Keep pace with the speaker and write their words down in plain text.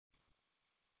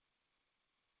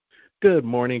Good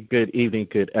morning, good evening,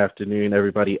 good afternoon,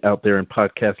 everybody out there in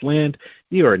podcast land.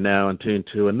 You are now in tune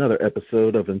to another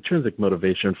episode of Intrinsic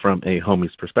Motivation from a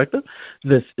Homie's Perspective.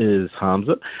 This is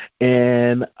Hamza,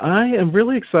 and I am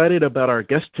really excited about our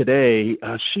guest today.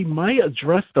 She might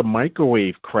address the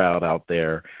microwave crowd out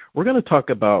there. We're going to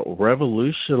talk about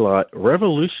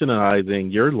revolutionizing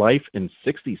your life in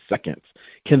 60 seconds.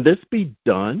 Can this be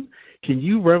done? Can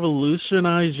you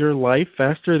revolutionize your life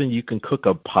faster than you can cook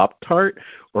a Pop-Tart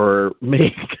or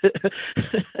make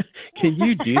can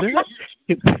you do that?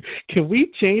 Can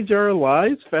we change our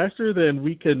lives faster than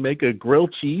we can make a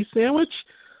grilled cheese sandwich?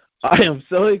 I am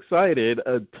so excited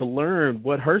to learn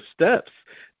what her steps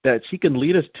that she can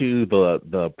lead us to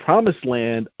the promised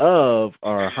land of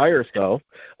our higher self,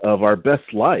 of our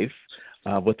best life.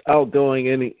 Without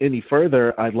going any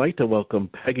further, I'd like to welcome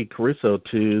Peggy Caruso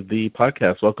to the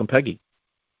podcast. Welcome, Peggy.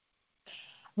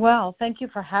 Well, thank you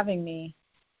for having me.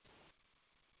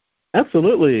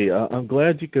 Absolutely. I'm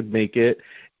glad you could make it.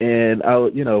 And,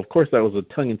 of course, that was a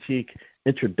tongue-in-cheek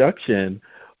introduction.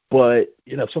 But,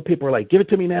 some people are like, give it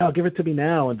to me now,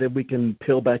 and then we can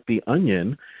peel back the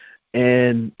onion.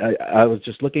 And I was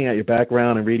just looking at your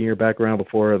background and reading your background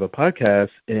before the podcast,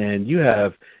 and you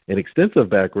have an extensive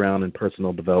background in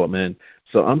personal development.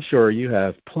 So I'm sure you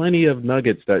have plenty of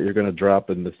nuggets that you're going to drop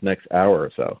in this next hour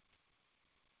or so.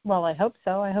 Well, I hope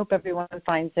so. I hope everyone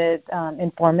finds it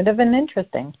informative and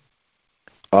interesting.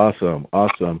 Awesome.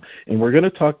 And we're going to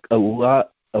talk a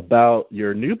lot about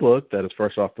your new book that is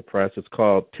fresh off the press. It's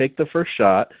called Take the First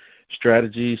Shot,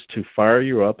 Strategies to Fire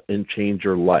You Up and Change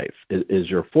Your Life. It is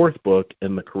your fourth book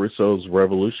in the Caruso's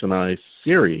Revolutionize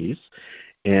series.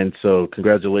 And so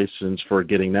congratulations for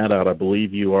getting that out. I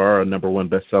believe you are a #1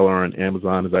 bestseller on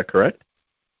Amazon. Is that correct?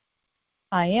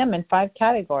 I am in 5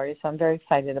 categories, so I'm very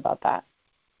excited about that.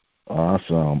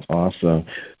 Awesome.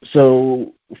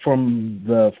 So from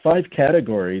the 5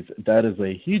 categories, that is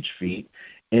a huge feat.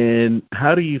 And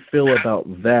how do you feel about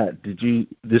that? This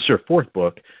is your fourth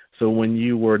book. So when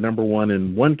you were #1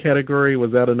 in 1 category,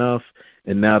 was that enough?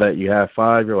 And now that you have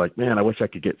 5, you're like, man, I wish I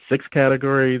could get 6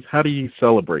 categories. How do you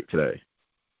celebrate today?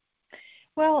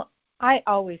 Well, I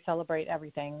always celebrate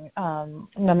everything, no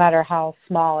matter how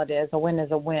small it is. A win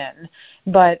is a win.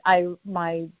 But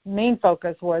my main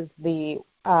focus was the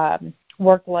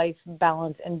work-life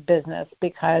balance in business,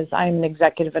 because I'm an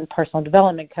executive and personal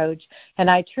development coach,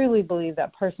 and I truly believe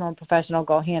that personal and professional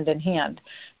go hand in hand.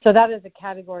 So that is a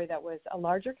category that was a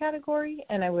larger category,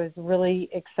 and I was really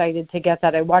excited to get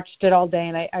that. I watched it all day,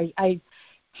 and I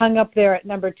hung up there at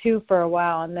 #2 for a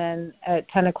while, and then at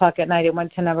 10 o'clock at night it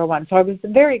went to #1. So I was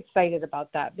very excited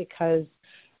about that, because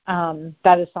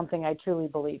that is something I truly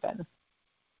believe in.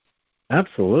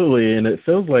 Absolutely, and it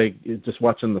feels like just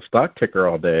watching the stock ticker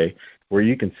all day, where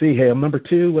you can see, hey, I'm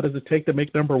 #2. What does it take to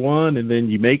make #1? And then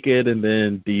you make it, and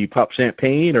then do you pop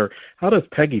champagne, or how does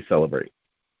Peggy celebrate?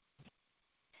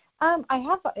 I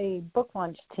have a book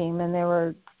launch team, and they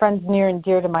were friends near and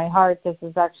dear to my heart. This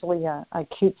is actually a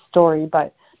cute story,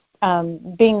 but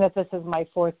being that this is my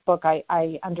 4th book,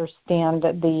 I understand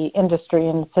the industry,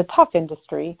 and it's a tough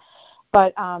industry.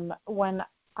 But when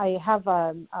I have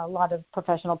a lot of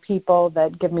professional people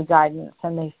that give me guidance,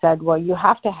 and they said, well, you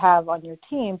have to have on your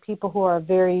team people who are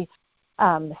very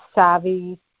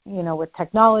savvy, with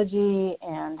technology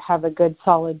and have a good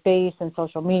solid base in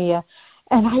social media.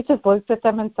 And I just looked at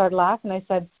them and started laughing. I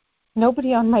said,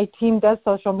 nobody on my team does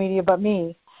social media but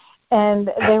me.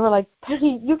 And they were like,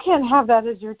 Peggy, you can't have that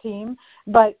as your team.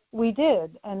 But we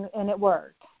did, and it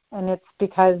worked. And it's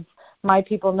because my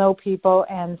people know people.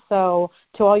 And so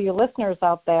to all your listeners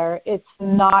out there, it's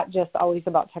not just always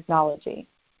about technology.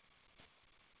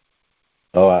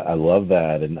 Oh, I love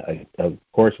that. And of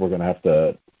course, we're going to have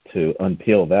to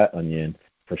unpeel that onion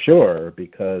for sure,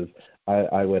 because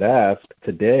I would ask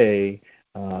today,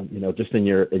 just in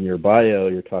your bio,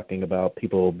 you're talking about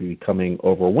people becoming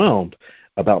overwhelmed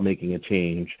about making a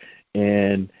change.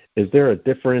 And is there a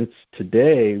difference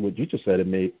today? What you just said, it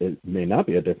may not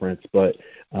be a difference, but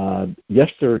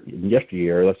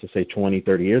yesteryear, let's just say 20,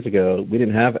 30 years ago, we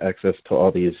didn't have access to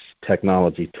all these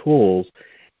technology tools.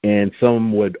 And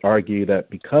some would argue that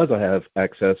because I have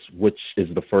access, which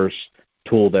is the first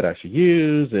tool that I should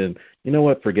use, and you know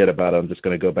what, forget about it. I'm just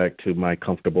going to go back to my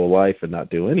comfortable life and not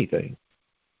do anything.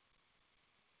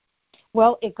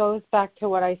 Well, it goes back to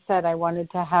what I said. I wanted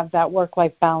to have that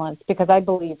work-life balance, because I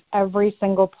believe every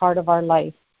single part of our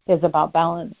life is about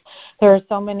balance. There are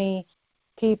so many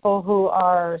people who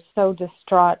are so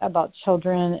distraught about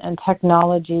children and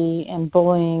technology and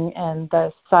bullying and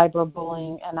the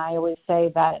cyberbullying, and I always say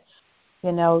that,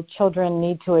 children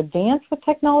need to advance with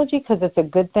technology because it's a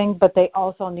good thing, but they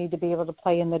also need to be able to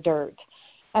play in the dirt.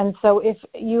 And so if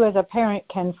you as a parent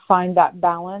can find that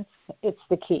balance, it's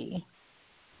the key.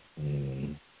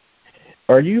 Mm.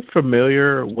 Are you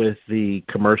familiar with the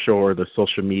commercial or the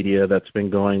social media that's been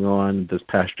going on this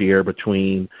past year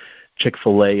between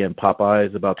Chick-fil-A and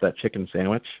Popeyes about that chicken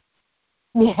sandwich?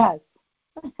 Yes.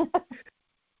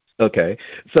 Okay.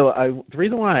 So the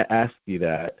reason why I asked you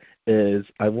that is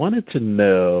I wanted to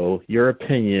know your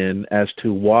opinion as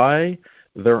to why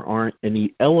there aren't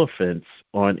any elephants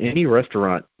on any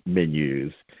restaurant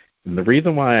menus. And the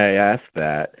reason why I asked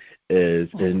that is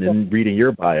in reading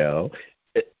your bio,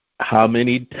 how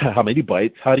many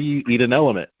bites? How do you eat an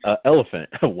elephant?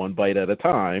 One bite at a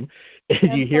time.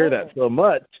 And you hear that so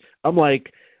much. I'm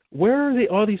like, where are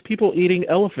all these people eating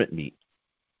elephant meat?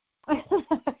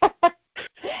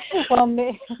 Well,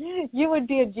 you would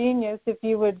be a genius if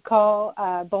you would call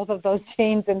both of those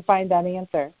chains and find that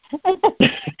answer.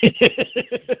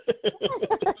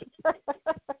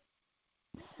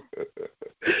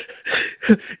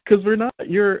 Because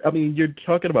you're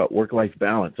talking about work-life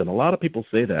balance, and a lot of people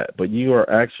say that, but you are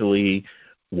actually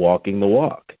walking the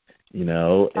walk,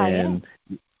 and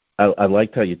I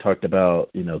liked how you talked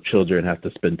about, children have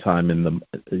to spend time in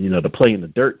to play in the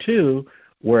dirt too,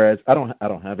 whereas I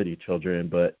don't have any children,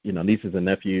 but, nieces and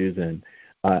nephews, and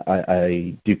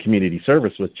I do community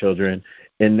service with children,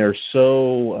 and they're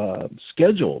so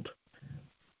scheduled.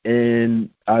 And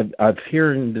I've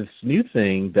hearing this new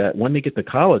thing that when they get to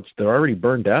college, they're already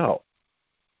burned out.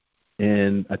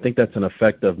 And I think that's an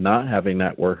effect of not having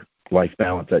that work-life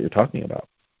balance that you're talking about.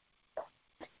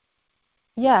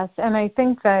 Yes, and I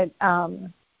think that,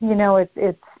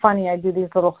 it's funny. I do these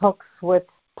little hooks with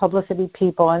publicity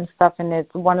people and stuff, and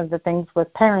it's one of the things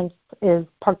with parents is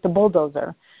park the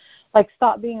bulldozer. Like,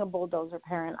 stop being a bulldozer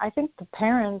parent. I think the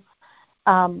parents,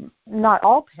 not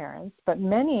all parents, but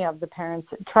many of the parents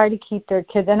try to keep their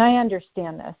kids, and I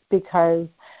understand this because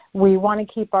we want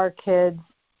to keep our kids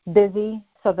busy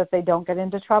so that they don't get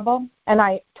into trouble, and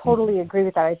I totally agree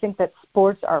with that. I think that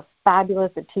sports are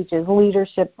fabulous. It teaches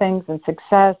leadership things and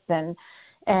success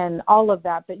and all of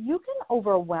that, but you can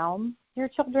overwhelm your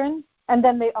children, and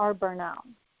then they are burnout.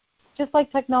 Just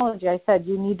like technology, I said,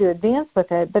 you need to advance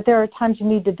with it, but there are times you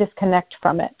need to disconnect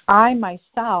from it. I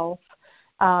myself,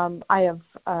 I have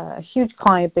a huge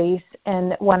client base,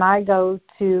 and when I go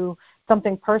to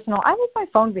something personal, I leave my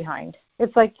phone behind.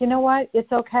 It's like, you know what?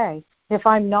 It's okay. If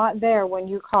I'm not there when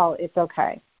you call, it's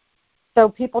okay. So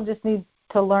people just need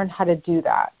to learn how to do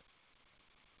that.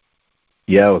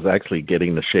 Yeah, I was actually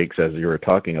getting the shakes as you were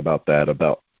talking about that,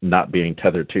 about not being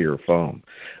tethered to your phone.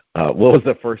 What was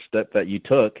the first step that you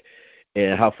took,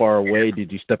 and how far away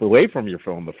did you step away from your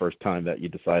phone the first time that you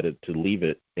decided to leave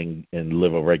it and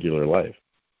live a regular life?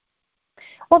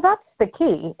 Well, that's the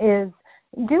key, is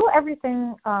do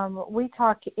everything. We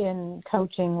talk in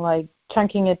coaching like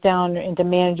chunking it down into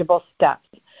manageable steps.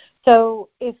 So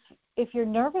if you're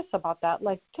nervous about that,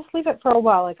 like, just leave it for a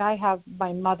while. Like, I have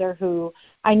my mother who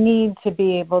I need to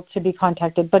be able to be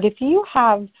contacted. But if you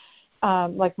have,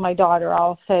 like my daughter,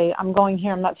 I'll say, I'm going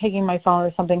here, I'm not taking my phone,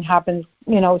 or something happens,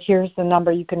 here's the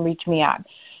number you can reach me at.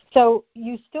 So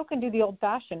you still can do the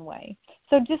old-fashioned way.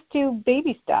 So just do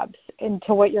baby steps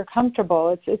into what you're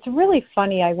comfortable. It's really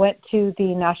funny. I went to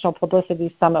the National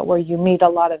Publicity Summit where you meet a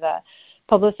lot of the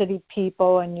publicity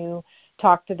people and you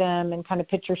talk to them and kind of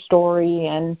pitch your story.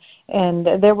 And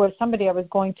there was somebody I was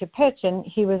going to pitch, and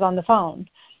he was on the phone.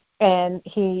 And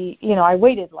he, I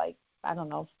waited like,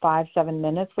 5-7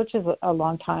 minutes, which is a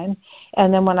long time.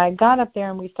 And then when I got up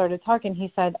there and we started talking,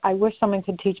 he said, I wish someone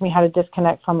could teach me how to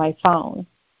disconnect from my phone.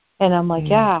 And I'm like,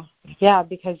 yeah,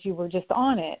 because you were just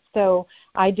on it. So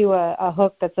I do a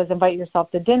hook that says invite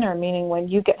yourself to dinner, meaning when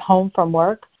you get home from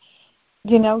work,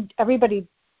 everybody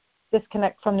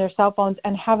disconnect from their cell phones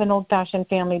and have an old-fashioned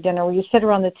family dinner where you sit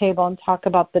around the table and talk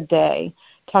about the day,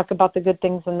 talk about the good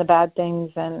things and the bad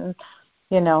things, and,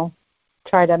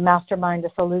 try to mastermind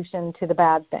a solution to the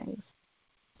bad things.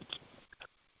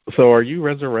 So are you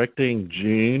resurrecting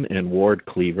June and Ward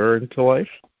Cleaver into life?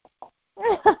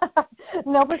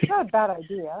 No, but it's not a bad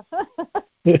idea.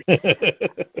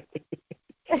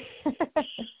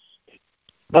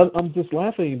 I'm just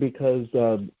laughing because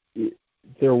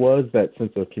there was that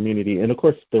sense of community, and of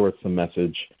course there was some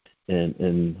message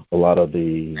in a lot of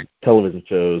the television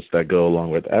shows that go along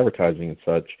with advertising and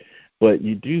such, but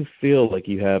you do feel like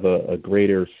you have a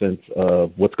greater sense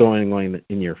of what's going on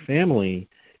in your family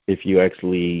if you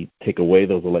actually take away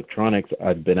those electronics.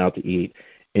 I've been out to eat,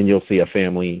 and you'll see a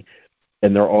family,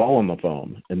 and they're all on the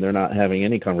phone, and they're not having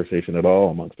any conversation at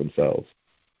all amongst themselves.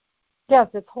 Yes,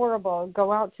 it's horrible.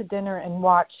 Go out to dinner and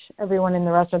watch everyone in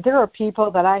the restaurant. There are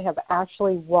people that I have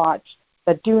actually watched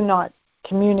that do not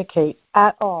communicate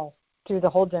at all through the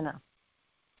whole dinner.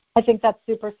 I think that's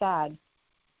super sad.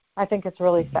 I think it's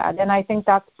really sad. And I think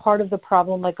that's part of the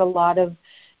problem. Like a lot of,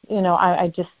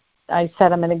 I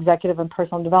said I'm an executive and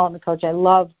personal development coach. I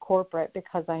love corporate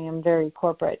because I am very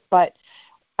corporate. But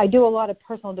I do a lot of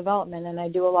personal development and I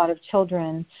do a lot of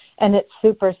children. And it's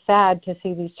super sad to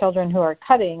see these children who are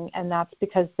cutting, and that's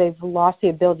because they've lost the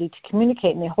ability to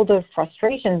communicate and they hold their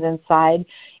frustrations inside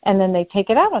and then they take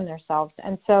it out on themselves.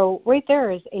 And so right there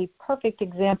is a perfect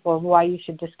example of why you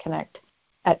should disconnect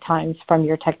at times from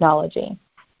your technology.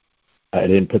 I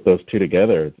didn't put those two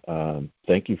together.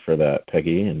 Thank you for that,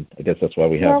 Peggy, and I guess that's why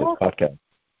we have this podcast.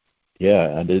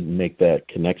 Yeah, I didn't make that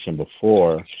connection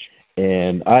before.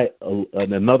 And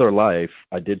in another life,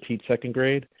 I did teach second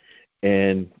grade,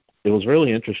 and it was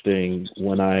really interesting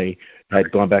when I had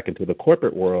gone back into the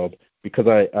corporate world because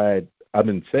I'm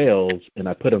in sales, and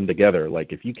I put them together.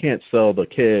 Like, if you can't sell the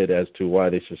kid as to why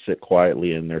they should sit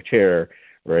quietly in their chair,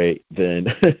 right, then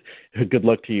good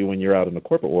luck to you when you're out in the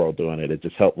corporate world doing it. It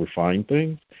just helped refine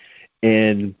things.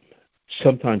 And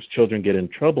sometimes children get in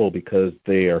trouble because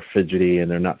they are fidgety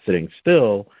and they're not sitting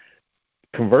still.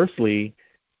 Conversely,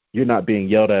 you're not being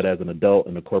yelled at as an adult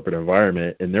in the corporate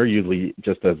environment, and they're usually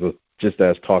just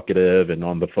as talkative and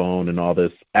on the phone and all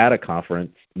this at a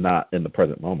conference, not in the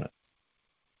present moment.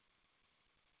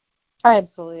 I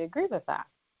absolutely agree with that.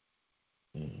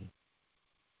 Mm.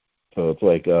 So it's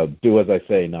like, do as I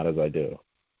say, not as I do.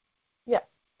 Yes.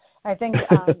 I think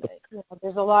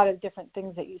there's a lot of different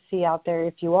things that you see out there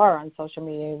if you are on social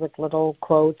media with little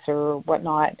quotes or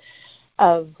whatnot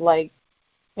of like,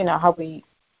 how we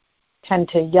tend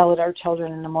to yell at our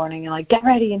children in the morning and like, get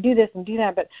ready and do this and do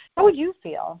that. But how would you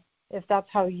feel if that's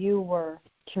how you were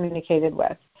communicated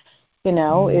with?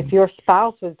 If your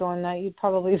spouse was doing that, you'd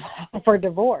probably file for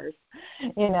divorce,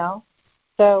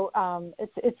 So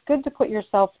it's good to put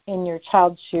yourself in your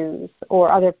child's shoes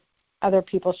or other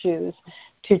people's shoes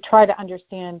to try to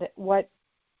understand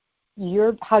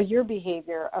how your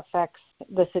behavior affects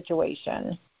the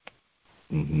situation.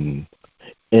 Mm-hmm.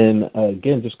 And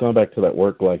again, just going back to that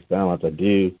work-life balance, I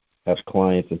do have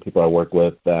clients and people I work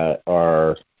with that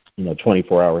are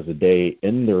 24 hours a day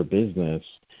in their business,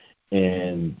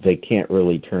 and they can't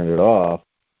really turn it off.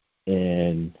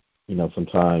 And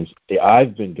sometimes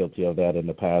I've been guilty of that in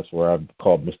the past where I've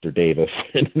called Mr. Davis,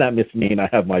 and that must mean I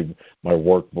have my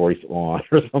work voice on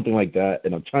or something like that,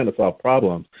 and I'm trying to solve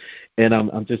problems. And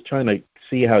I'm just trying to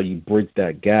see how you bridge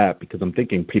that gap, because I'm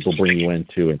thinking people bring you in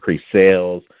to increase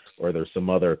sales, or there's some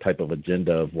other type of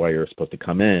agenda of why you're supposed to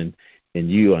come in,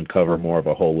 and you uncover more of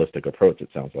a holistic approach, it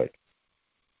sounds like.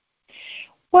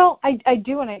 Well, I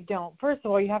do and I don't. First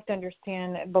of all, you have to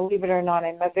understand, believe it or not,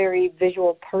 I'm a very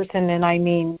visual person, and I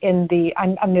mean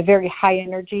I'm a very high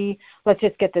energy. Let's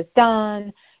just get this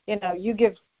done. You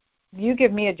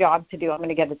give me a job to do, I'm going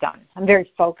to get it done. I'm very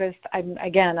focused. I'm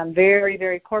very,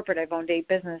 very corporate. I've owned 8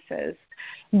 businesses.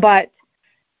 But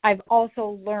I've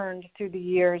also learned through the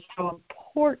years how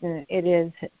important it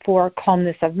is for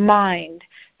calmness of mind,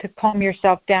 to calm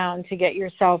yourself down, to get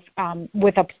yourself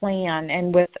with a plan.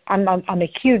 And I'm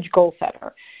a huge goal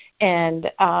setter.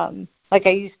 And like I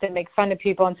used to make fun of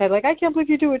people and say, like, I can't believe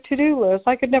you do a to-do list.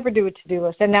 I could never do a to-do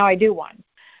list. And now I do one.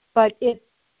 But you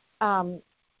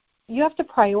have to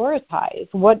prioritize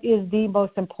what is the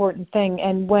most important thing.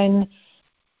 And when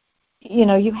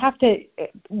you have to,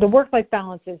 the work-life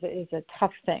balance is a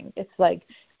tough thing. It's like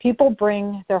people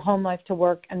bring their home life to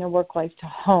work and their work life to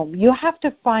home. You have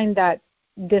to find that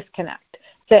disconnect.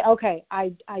 Say, okay,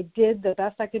 I did the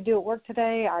best I could do at work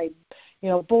today. I,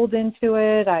 bowled into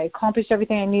it. I accomplished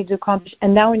everything I needed to accomplish.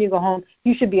 And now when you go home,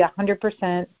 you should be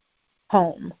 100%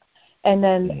 home. And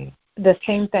then the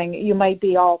same thing, you might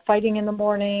be all fighting in the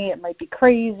morning. It might be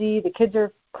crazy. The kids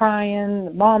are crying,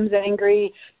 the mom's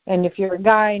angry, and if you're a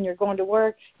guy and you're going to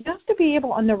work, you have to be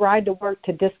able on the ride to work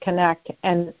to disconnect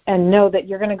and know that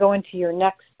you're going to go into your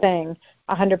next thing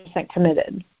 100%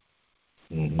 committed.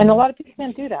 Mm-hmm. And a lot of people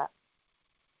can't do that.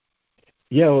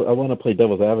 Yeah, I want to play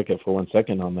devil's advocate for 1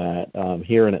 second on that.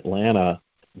 Here in Atlanta,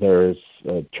 there's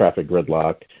a traffic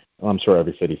gridlock. I'm sure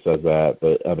every city says that,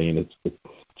 but I mean, it's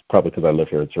probably because I live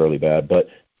here, it's really bad. But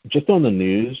just on the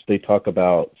news, they talk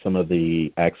about some of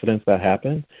the accidents that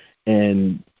happen,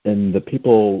 and the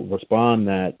people respond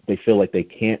that they feel like they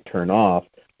can't turn off.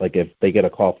 Like if they get a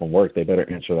call from work, they better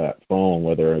answer that phone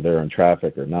whether they're in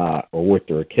traffic or not, or with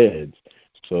their kids.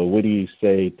 So what do you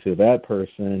say to that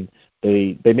person?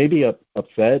 They may be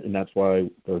upset, and that's why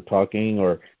they're talking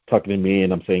to me,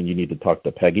 and I'm saying you need to talk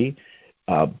to Peggy,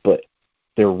 but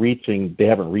they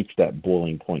haven't reached that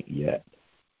boiling point yet.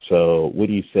 So what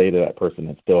do you say to that person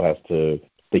that still has to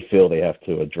they feel they have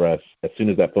to address as soon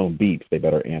as that phone beeps, they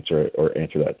better answer it or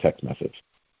answer that text message?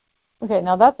 Okay,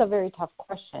 now that's a very tough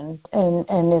question, and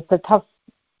it's a tough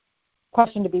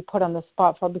question to be put on the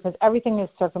spot for, because everything is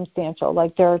circumstantial.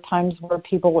 Like, there are times where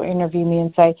people will interview me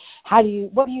and say,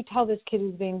 what do you tell this kid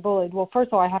who's being bullied? Well, first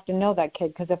of all, I have to know that kid,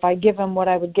 because if I give him what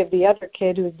I would give the other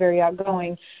kid who is very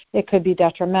outgoing, it could be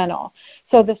detrimental.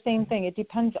 So the same thing, it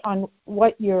depends on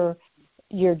what your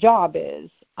job is.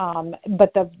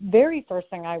 But the very first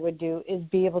thing I would do is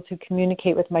be able to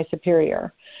communicate with my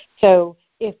superior. So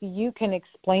if you can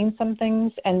explain some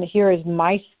things, and here is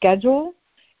my schedule,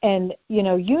 and,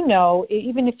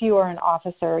 even if you are an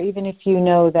officer, even if you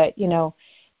know that,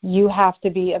 you have to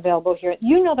be available here,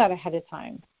 that ahead of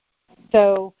time.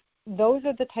 So those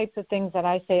are the types of things that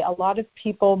I say. A lot of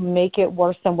people make it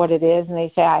worse than what it is, and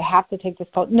they say, I have to take this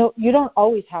call. No, you don't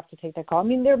always have to take that call. I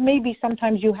mean, there may be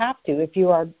sometimes you have to if you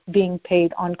are being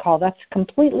paid on call. That's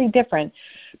completely different.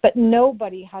 But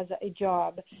nobody has a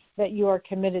job that you are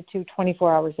committed to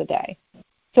 24 hours a day.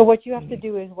 So what you have to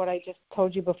do is what I just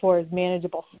told you before, is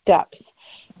manageable steps.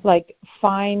 Like,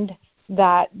 find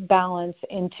that balance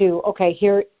into, okay,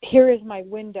 here is my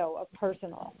window of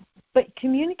personal. But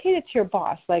communicate it to your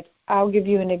boss. Like, I'll give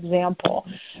you an example.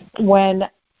 When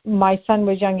my son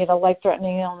was young, he had a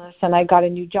life-threatening illness, and I got a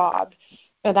new job,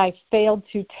 and I failed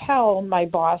to tell my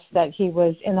boss that he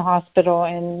was in the hospital,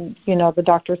 and, the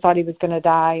doctor thought he was going to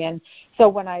die. And so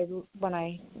when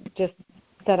I just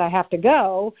said I have to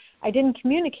go, I didn't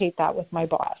communicate that with my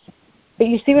boss. But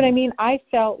you see what I mean? He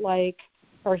felt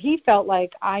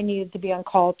like I needed to be on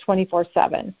call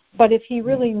 24/7. But if he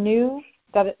really knew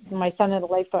that my son had a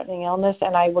life-threatening illness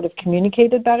and I would have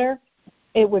communicated better,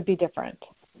 it would be different.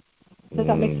 Does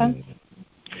that make sense?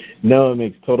 No, it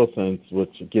makes total sense,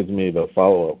 which gives me the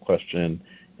follow-up question.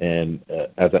 And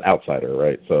as an outsider,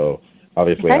 right? So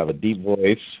obviously I have a deep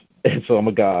voice, and so I'm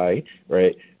a guy,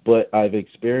 right? But I've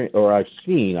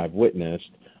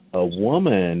witnessed a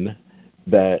woman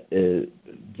that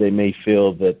they may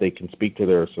feel that they can speak to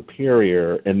their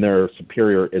superior, and their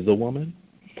superior is a woman.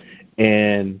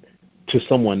 And to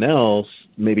someone else,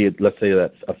 maybe let's say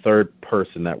that's a third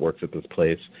person that works at this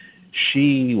place,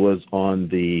 she was on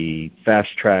the fast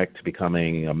track to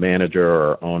becoming a manager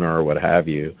or owner or what have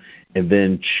you. And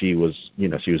then she was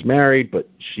married, but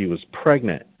she was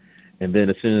pregnant. And then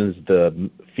as soon as the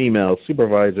female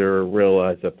supervisor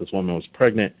realized that this woman was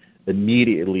pregnant,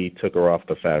 immediately took her off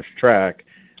the fast track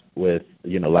with,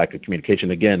 lack of communication.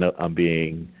 Again, I'm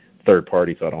being third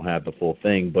party, so I don't have the full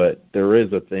thing. But there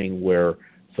is a thing where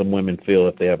some women feel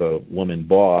if they have a woman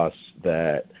boss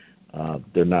that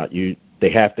they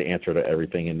have to answer to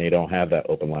everything, and they don't have that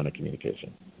open line of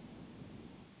communication.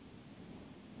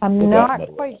 I'm not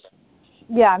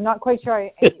quite sure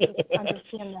I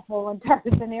understand the whole entire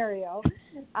scenario.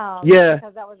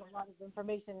 Because that was a lot of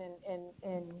information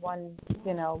in one,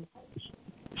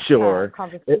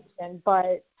 conversation.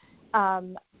 But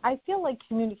I feel like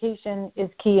communication is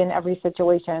key in every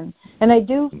situation. And I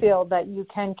do feel that you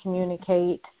can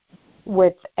communicate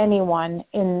with anyone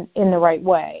in the right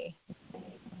way.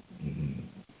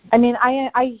 I mean,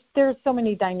 there's so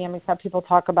many dynamics that people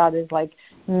talk about, is like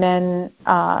men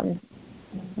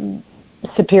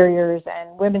superiors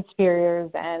and women superiors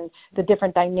and the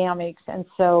different dynamics. And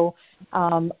so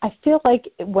I feel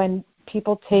like when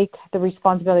people take the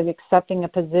responsibility of accepting a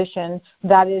position,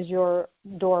 that is your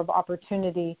door of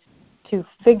opportunity to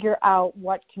figure out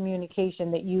what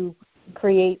communication that you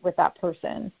create with that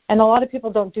person. And a lot of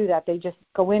people don't do that. They just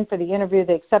go in for the interview,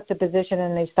 they accept the position,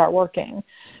 and they start working.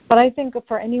 But I think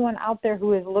for anyone out there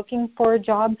who is looking for a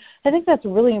job, I think that's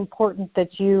really important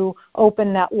that you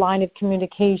open that line of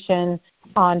communication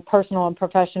on personal and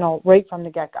professional right from the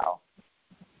get-go.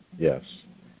 Yes.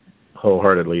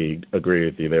 Wholeheartedly agree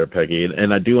with you there, Peggy.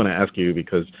 And I do want to ask you,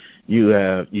 because you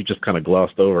just kind of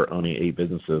glossed over owning 8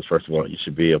 businesses. First of all, you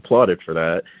should be applauded for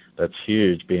that. That's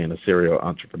huge, being a serial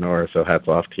entrepreneur, so hats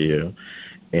off to you.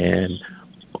 And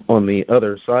on the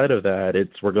other side of that,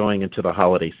 we're going into the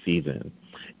holiday season.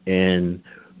 And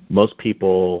most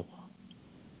people,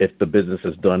 if the business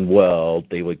is done well,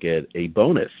 they would get a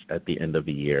bonus at the end of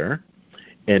the year.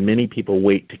 And many people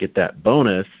wait to get that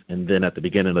bonus, and then at the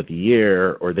beginning of the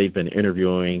year, or they've been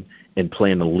interviewing and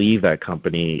plan to leave that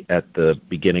company at the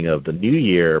beginning of the new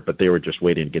year, but they were just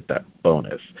waiting to get that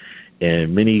bonus.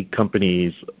 And many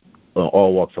companies,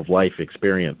 all walks of life,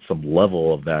 experience some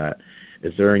level of that.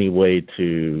 Is there any way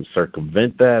to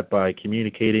circumvent that by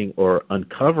communicating or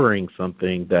uncovering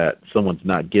something that someone's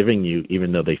not giving you,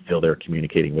 even though they feel they're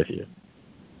communicating with you?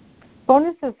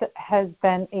 Bonuses has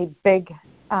been a big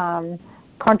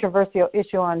controversial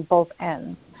issue on both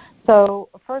ends. So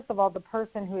first of all, the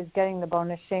person who is getting the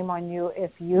bonus, shame on you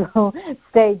if you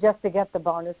stay just to get the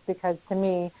bonus, because to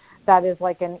me that is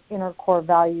like an inner core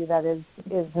value that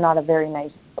is not a very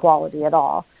nice quality at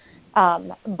all.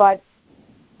 But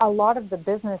a lot of the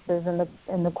businesses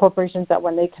and the corporations that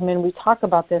when they come in, we talk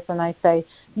about this, and I say,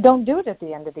 don't do it at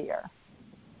the end of the year.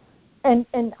 And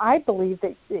I believe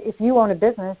that if you own a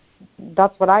business,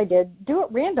 that's what I did. Do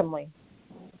it randomly.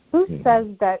 Who says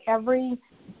that every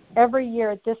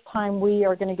year at this time we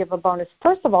are going to give a bonus?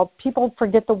 First of all, people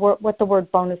forget what the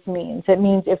word bonus means. It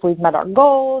means if we've met our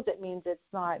goals. It means it's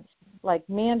not like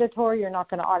mandatory. You're not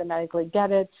going to automatically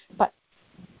get it. But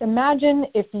imagine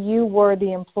if you were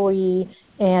the employee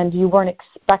and you weren't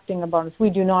expecting a bonus.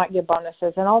 We do not give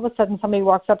bonuses. And all of a sudden somebody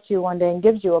walks up to you one day and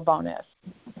gives you a bonus.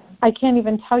 I can't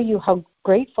even tell you how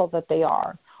grateful that they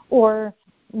are. Or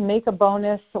make a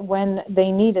bonus when they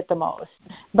need it the most.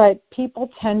 But people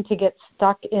tend to get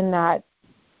stuck in that,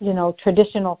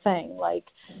 traditional thing. Like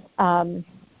I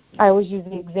always use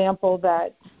the example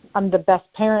that I'm the best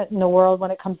parent in the world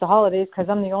when it comes to holidays because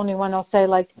I'm the only one I'll say,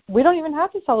 like, we don't even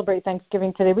have to celebrate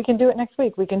Thanksgiving today. We can do it next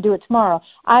week. We can do it tomorrow.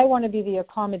 I want to be the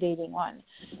accommodating one.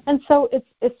 And so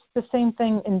it's the same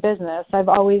thing in business. I've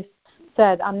always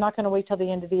said I'm not going to wait till the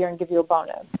end of the year and give you a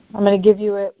bonus. I'm going to give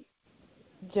you it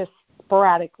just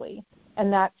sporadically,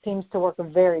 and that seems to work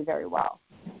very, very well.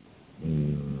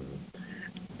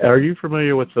 Are you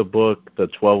familiar with the book, The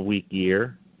 12-Week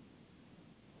Year?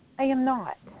 I am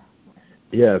not.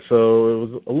 Yeah, so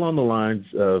it was along the lines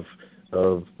of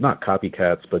not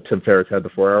copycats, but Tim Ferriss had the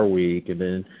 4-hour week, and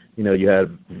then you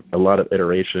had a lot of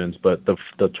iterations. But the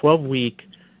 12-week,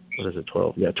 what is it,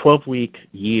 12? Yeah, 12-week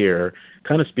year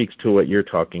kind of speaks to what you're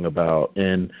talking about,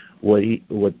 and what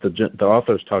the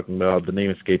author's talking about. The name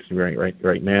escapes me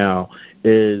right now.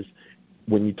 Is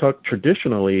when you talk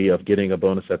traditionally of getting a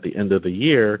bonus at the end of the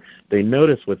year, they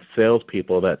notice with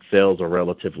salespeople that sales are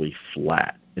relatively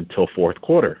flat until fourth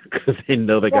quarter because they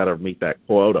know they got to meet that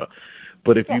quota.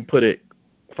 But if you put it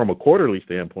from a quarterly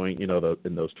standpoint,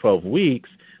 in those 12 weeks,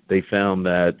 they found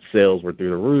that sales were through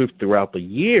the roof throughout the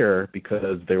year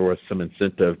because there was some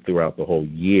incentive throughout the whole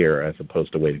year as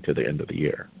opposed to waiting to the end of the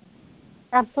year.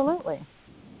 Absolutely.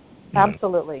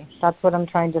 Absolutely. That's what I'm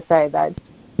trying to say, that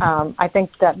I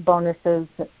think that bonuses,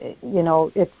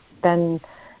 it's been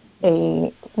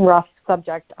a rough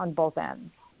subject on both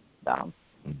ends. So.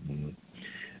 Mm-hmm.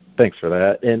 Thanks for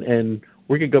that. And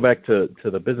we could go back to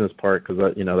the business part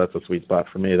because, that's a sweet spot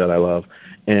for me that I love.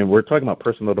 And we're talking about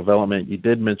personal development. You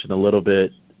did mention a little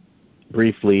bit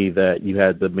briefly that you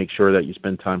had to make sure that you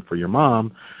spend time for your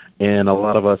mom. And a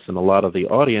lot of us and a lot of the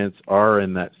audience are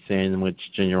in that sandwich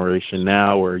generation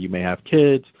now where you may have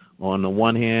kids on the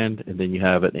one hand and then you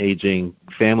have an aging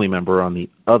family member on the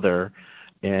other.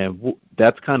 And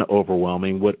that's kind of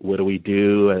overwhelming. What do we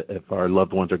do if our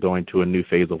loved ones are going to a new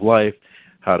phase of life?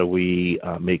 How do we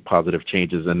make positive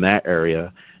changes in that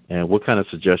area? And what kind of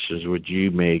suggestions would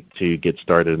you make to get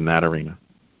started in that arena?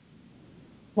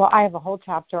 Well, I have a whole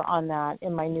chapter on that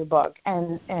in my new book.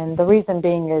 And the reason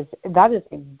being is that is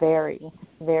a very,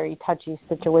 very touchy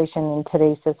situation in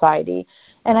today's society.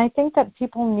 And I think that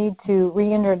people need to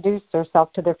reintroduce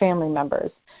themselves to their family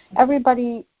members.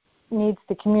 Everybody needs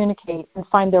to communicate and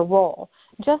find their role.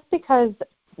 Just because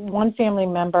one family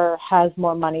member has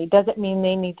more money doesn't mean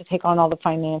they need to take on all the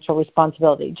financial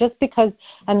responsibility. Just because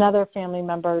another family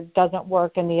member doesn't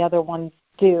work and the other ones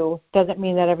do doesn't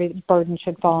mean that every burden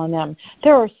should fall on them.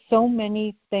 There are so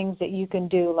many things that you can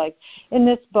do. Like in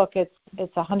this book, it's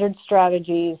 100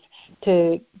 strategies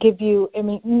to give you. I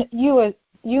mean,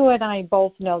 you and I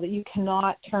both know that you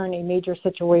cannot turn a major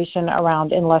situation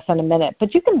around in less than a minute,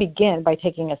 but you can begin by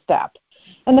taking a step.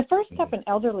 And the first step in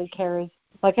elderly care is,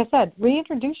 like I said,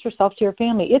 reintroduce yourself to your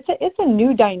family. It's a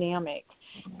new dynamic.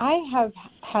 I have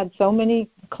had so many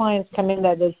clients come in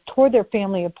that has tore their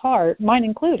family apart, mine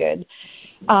included,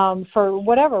 for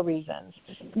whatever reasons.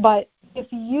 But if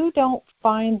you don't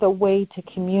find the way to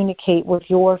communicate with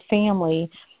your family,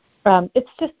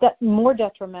 it's just more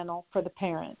detrimental for the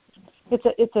parents.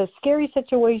 It's a scary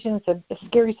situation. It's a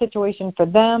scary situation for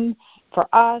them, for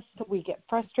us. We get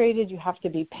frustrated. You have to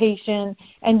be patient.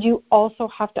 And you also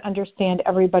have to understand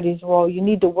everybody's role. You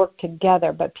need to work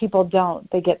together, but people don't.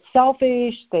 They get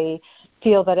selfish. They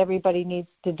feel that everybody needs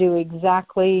to do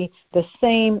exactly the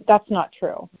same. That's not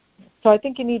true. So I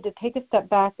think you need to take a step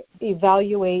back,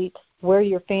 evaluate where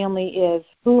your family is,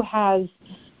 who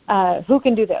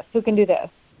can do this,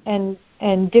 and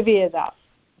divvy it up.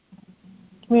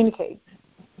 Communicate.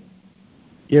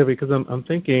 Yeah, because I'm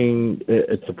thinking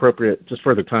it's appropriate just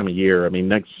for the time of year. I mean,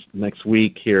 next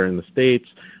week here in the States,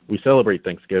 we celebrate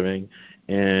Thanksgiving,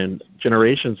 And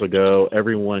generations ago,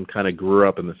 everyone kind of grew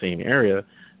up in the same area.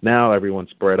 Now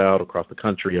everyone's spread out across the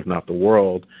country, if not the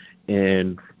world.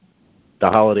 And the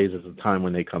holidays is a time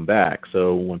when they come back.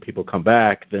 So when people come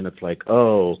back, then it's like,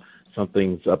 oh,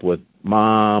 something's up with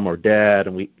mom or dad,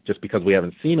 and we just because we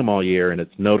haven't seen them all year, and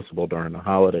it's noticeable during the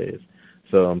holidays.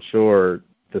 So I'm sure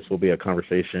this will be a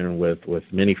conversation with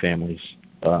many families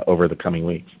over the coming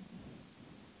weeks.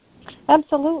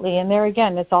 Absolutely. And there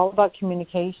again, it's all about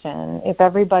communication. If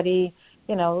everybody,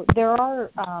 there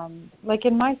are, like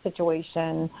in my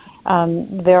situation,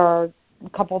 there are a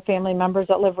couple of family members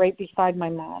that live right beside my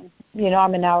mom.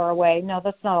 I'm an hour away. No,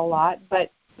 that's not a lot,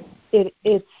 but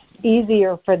it's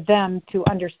easier for them to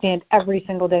understand every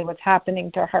single day what's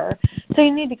happening to her. So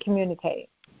you need to communicate.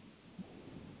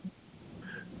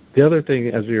 The other thing,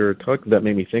 as we were talking, that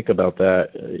made me think about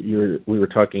that, we were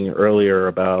talking earlier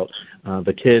about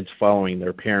the kids following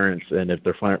their parents, and if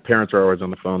their parents are always on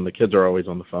the phone, the kids are always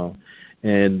on the phone.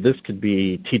 And this could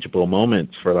be teachable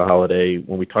moments for the holiday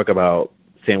when we talk about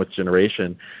sandwich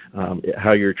generation.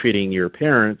 How you're treating your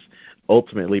parents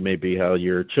ultimately may be how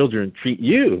your children treat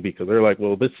you, because they're like,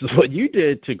 well, this is what you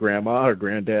did to grandma or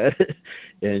granddad.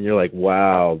 And you're like,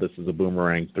 wow, this is a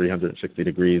boomerang 360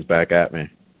 degrees back at me.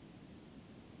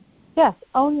 Yes,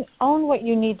 own what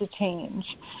you need to change.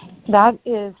 That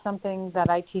is something that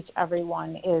I teach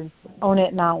everyone, is own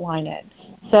it and outline it.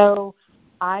 So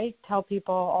I tell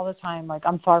people all the time, like,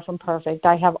 I'm far from perfect.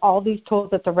 I have all these tools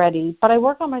at the ready, but I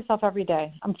work on myself every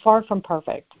day. I'm far from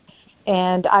perfect.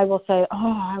 And I will say,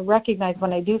 I recognize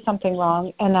when I do something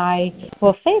wrong, and I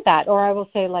will say that. Or I will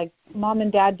say, like, Mom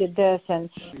and Dad did this, and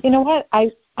you know what?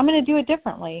 I'm going to do it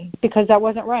differently because that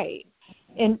wasn't right.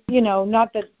 And,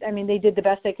 not that, they did the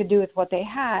best they could do with what they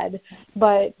had,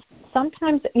 but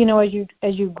sometimes,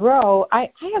 as you grow, I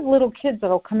have little kids that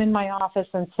will come in my office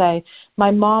and say,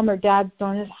 my mom or dad's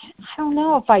doing this. I don't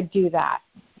know if I do that.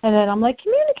 And then I'm like,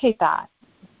 communicate that.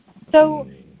 So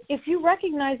if you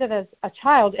recognize it as a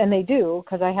child, and they do,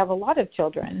 because I have a lot of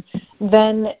children,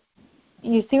 then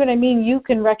you see what I mean? You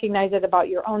can recognize it about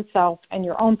your own self and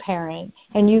your own parent,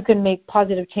 and you can make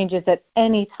positive changes at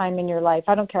any time in your life.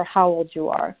 I don't care how old you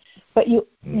are. But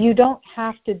you don't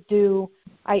have to do,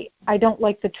 I don't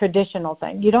like the traditional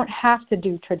thing. You don't have to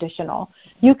do traditional.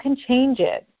 You can change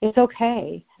it. It's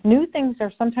okay. New things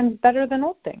are sometimes better than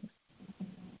old things.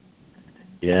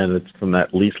 Yeah, and it's from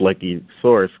that least likely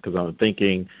source, because I'm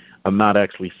thinking I'm not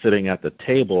actually sitting at the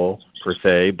table per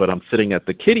se, but I'm sitting at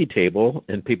the kiddie table,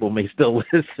 and people may still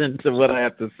listen to what I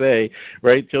have to say,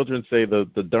 right? Children say the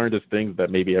darndest things that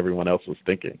maybe everyone else was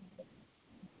thinking.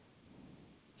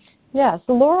 Yes,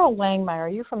 Laurel Langmeyer. Are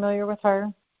you familiar with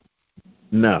her?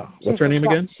 No. What's her name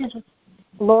again?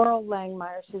 Laurel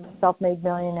Langmeyer. She's a self-made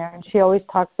millionaire, and she always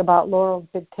talks about Laurel's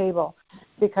big table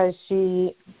because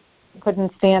she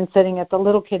couldn't stand sitting at the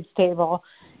little kids' table,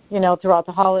 throughout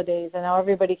the holidays, and now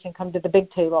everybody can come to the big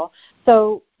table.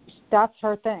 So that's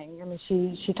her thing.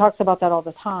 She talks about that all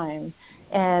the time,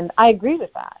 and I agree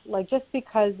with that. Like, just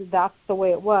because that's the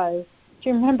way it was. Do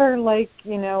you remember, like,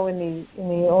 in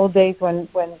the old days when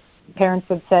parents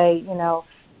would say,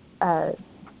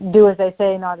 do as I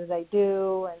say, not as I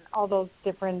do, and all those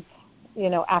different,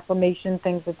 affirmation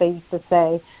things that they used to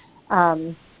say.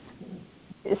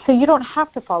 So you don't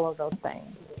have to follow those things.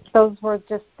 Those were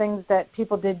just things that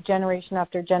people did generation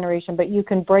after generation, but you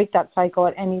can break that cycle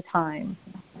at any time.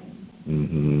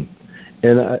 Mm-hmm.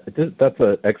 And that's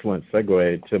an excellent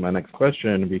segue to my next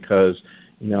question, because,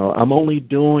 I'm only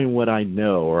doing what I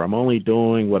know, or I'm only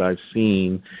doing what I've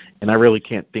seen, and I really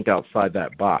can't think outside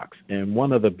that box. And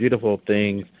one of the beautiful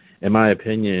things, in my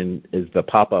opinion, is the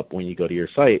pop-up when you go to your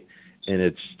site, and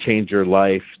it's Change Your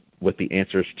Life with the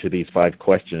answers to these 5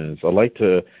 questions. I'd like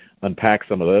to unpack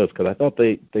some of those, because I thought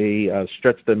they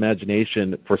stretch the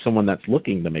imagination for someone that's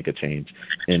looking to make a change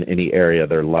in any area of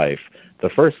their life. The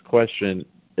first question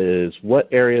is, what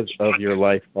areas of your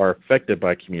life are affected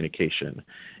by communication?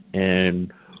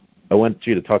 And I want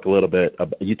you to talk a little bit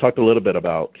you talked a little bit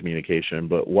about communication,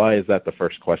 but why is that the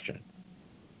first question?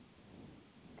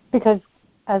 Because,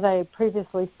 as I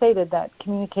previously stated, that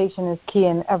communication is key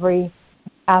in every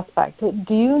aspect.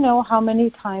 Do you know how many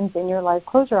times in your life,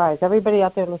 close your eyes, everybody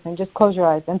out there listening, just close your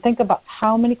eyes and think about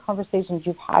how many conversations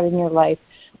you've had in your life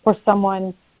where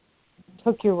someone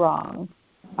took you wrong.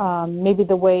 Maybe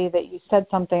the way that you said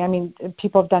something.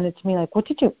 People have done it to me, like,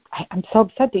 I'm so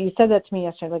upset that you said that to me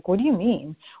yesterday. Like, what do you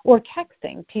mean? Or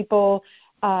texting. People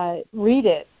read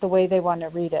it the way they want to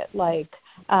read it. Like,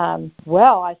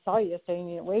 well, I saw you yesterday and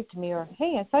you didn't wave to me, or,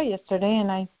 hey, I saw you yesterday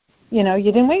and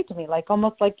you didn't wave to me, like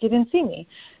almost like you didn't see me.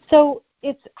 So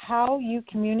it's how you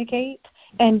communicate.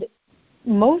 And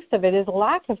most of it is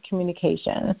lack of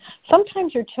communication.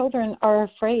 Sometimes your children are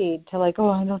afraid to I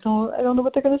don't know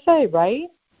what they're going to say, right?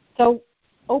 So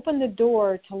open the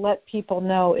door to let people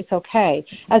know it's okay.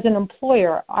 As an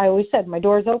employer, I always said my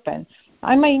door is open.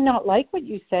 I may not like what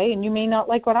you say, and you may not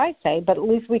like what I say, but at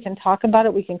least we can talk about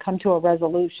it. We can come to a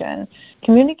resolution.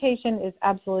 Communication is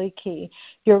absolutely key.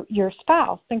 Your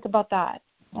spouse, think about that.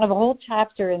 I have a whole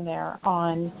chapter in there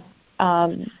on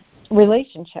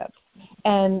relationships,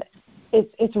 and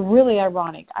it's really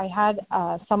ironic. I had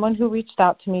someone who reached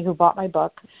out to me who bought my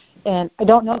book, and I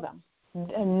don't know them.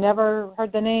 I never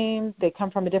heard the name. They come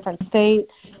from a different state,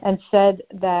 and said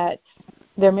that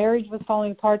their marriage was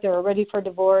falling apart. They were ready for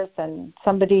divorce, and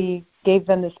somebody gave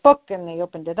them this book, and they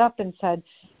opened it up and said,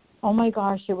 oh my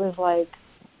gosh, it was like,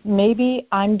 maybe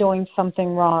I'm doing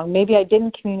something wrong. Maybe I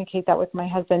didn't communicate that with my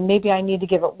husband. Maybe I need to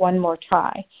give it one more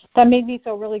try. That made me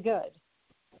feel really good.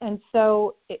 And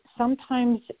so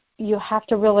sometimes you have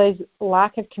to realize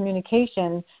lack of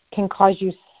communication can cause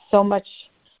you so much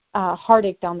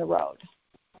heartache down the road.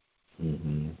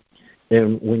 Mm-hmm.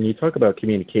 And when you talk about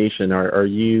communication, are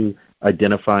you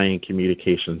identifying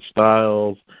communication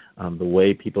styles, the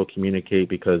way people communicate?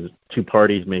 Because two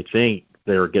parties may think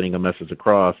they're getting a message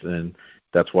across, and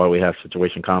that's why we have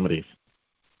situation comedies.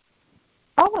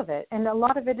 All of it. And a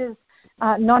lot of it is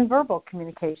nonverbal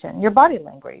communication, your body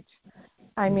language.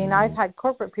 I mean, I've had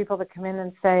corporate people that come in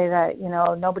and say that,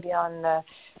 nobody on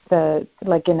the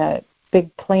in a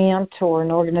big plant or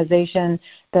an organization,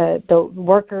 the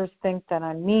workers think that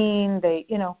I'm mean.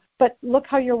 But look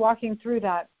how you're walking through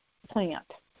that plant.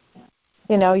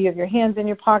 You have your hands in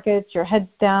your pockets, your head's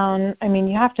down. I mean,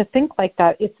 you have to think like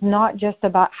that. It's not just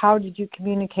about how did you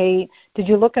communicate. Did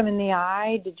you look them in the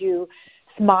eye? Did you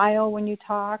smile when you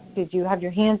talk? Did you have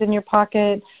your hands in your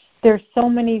pocket? There's so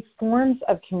many forms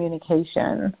of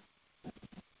communication.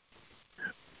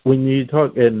 When you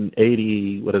talk in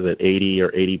 80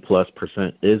 or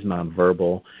 80+% is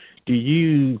nonverbal, do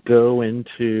you go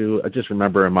into, I just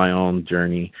remember in my own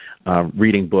journey,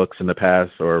 reading books in the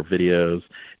past or videos,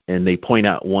 and they point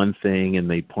out one thing, and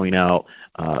they point out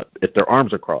if their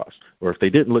arms are crossed or if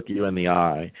they didn't look you in the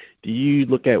eye. Do you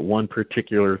look at one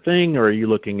particular thing, or are you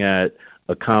looking at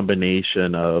a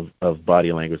combination of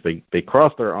body language? They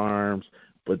crossed their arms,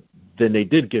 but then they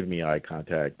did give me eye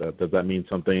contact. Does that mean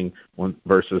something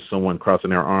versus someone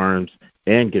crossing their arms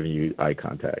and giving you eye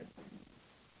contact?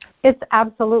 It's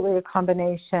absolutely a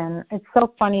combination. It's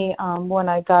so funny when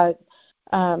I got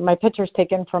my pictures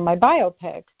taken for my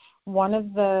biopic. One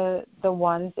of the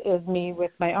ones is me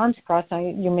with my arms crossed.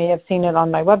 You may have seen it on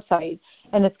my website,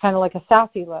 and it's kind of like a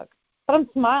sassy look. But I'm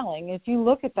smiling. If you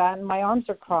look at that, and my arms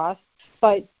are crossed,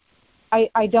 but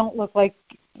I don't look like,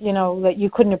 that you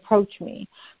couldn't approach me.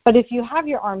 But if you have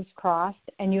your arms crossed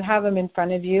and you have them in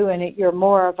front of you, and you're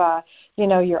more of a,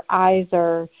 your eyes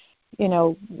are,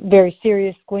 very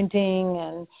serious squinting,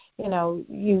 and,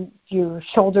 your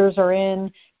shoulders are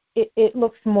in, it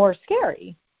looks more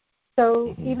scary.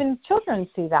 So even children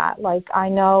see that. Like, I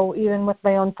know even with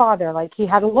my own father, like, he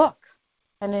had a look.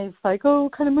 And it's like, oh,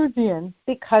 what kind of mood is he in?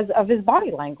 Because of his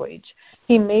body language.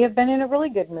 He may have been in a really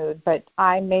good mood, but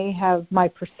I may have, my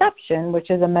perception, which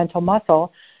is a mental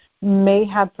muscle, may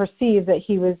have perceived that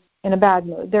he was in a bad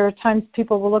mood. There are times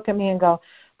people will look at me and go,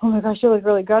 oh my gosh, you look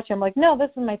really grouchy. I'm like, no,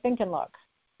 this is my thinking look,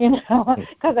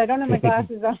 because I don't have my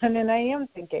glasses on and I am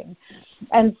thinking.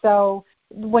 And so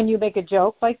when you make a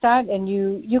joke like that, and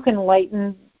you can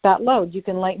lighten that load, you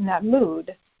can lighten that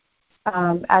mood,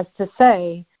 as to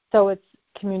say, so it's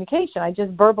communication. I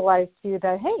just verbalized to you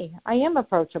that, hey, I am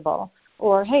approachable,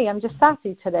 or hey, I'm just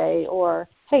sassy today, or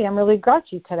hey, I'm really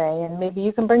grouchy today, and maybe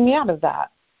you can bring me out of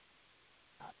that.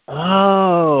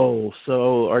 Oh,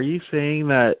 so are you saying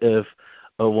that if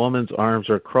a woman's arms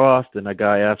are crossed and a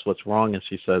guy asks what's wrong and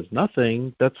she says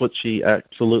nothing, that's what she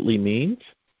absolutely means?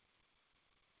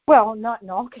 Well, not in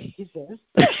all cases.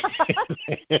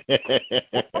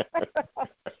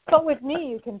 But with me,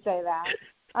 you can say that.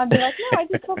 I'd be like, no, I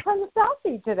just feel kind of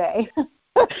sassy today.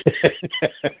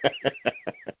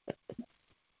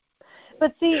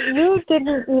 But see, you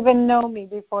didn't even know me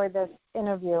before this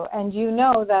interview, and you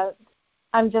know that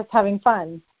I'm just having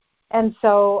fun. And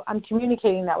so I'm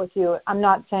communicating that with you. I'm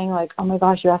not saying like, oh my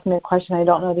gosh, you asked me a question, I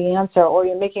don't know the answer, or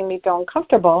you're making me feel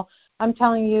uncomfortable. I'm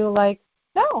telling you like,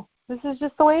 no, this is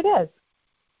just the way it is.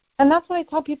 And that's what I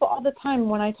tell people all the time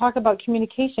when I talk about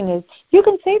communication is you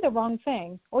can say the wrong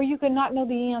thing or you can not know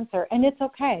the answer, and it's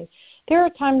okay. There are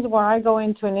times where I go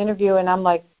into an interview and I'm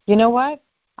like, you know what?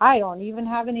 I don't even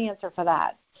have an answer for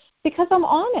that because I'm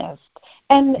honest.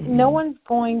 And no one's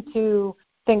going to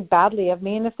think badly of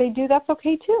me, and if they do, that's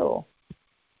okay too.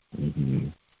 Mm-hmm.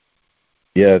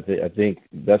 Yeah, I think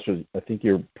that's what I think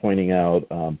you're pointing out,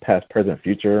 past, present,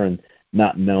 future, and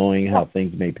not knowing Yeah. how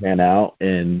things may pan out.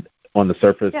 And on the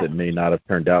surface, Yeah. it may not have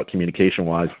turned out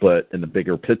communication-wise, but in the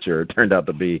bigger picture, it turned out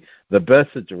to be the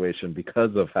best situation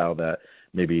because of how that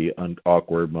maybe an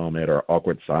awkward moment or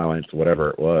awkward silence, whatever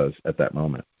it was at that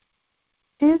moment.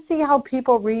 Do you see how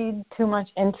people read too much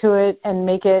into it and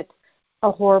make it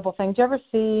a horrible thing? Do you ever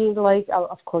see, like,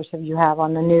 of course, if you have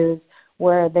on the news,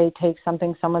 where they take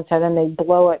something someone said and they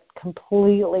blow it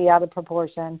completely out of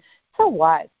proportion? So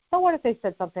what? So what if they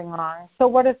said something wrong? So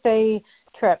what if they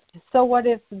tripped? So what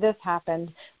if this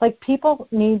happened? Like, people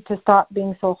need to stop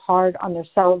being so hard on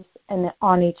themselves and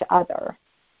on each other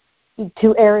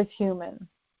to err as human.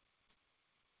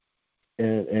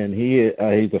 And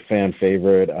he's a fan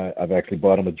favorite. I've actually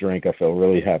bought him a drink. I feel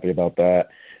really happy about that.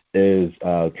 Is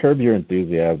Curb Your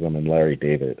Enthusiasm and Larry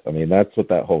David. I mean, that's what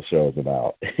that whole show is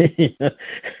about.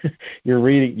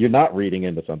 You're not reading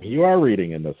into something. You are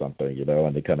reading into something,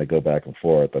 and they kind of go back and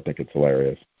forth. I think it's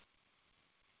hilarious.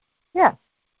 Yeah.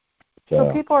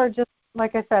 So people are just,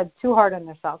 like I said, too hard on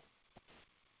themselves.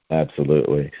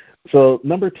 Absolutely. So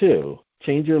number 2,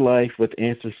 change your life with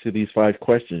answers to these 5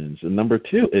 questions. And number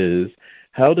 2 is,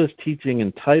 how does teaching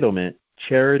entitlement,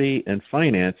 charity, and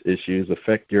finance issues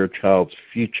affect your child's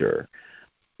future?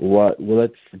 Well,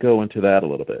 let's go into that a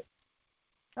little bit.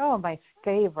 Oh, my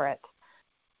favorite.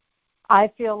 I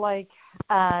feel like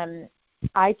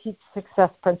I teach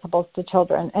success principles to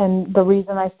children, and the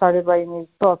reason I started writing these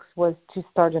books was to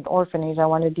start an orphanage. I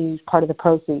wanted to use part of the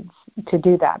proceeds to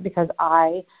do that because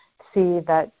I see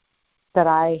that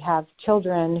I have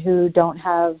children who don't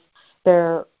have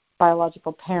their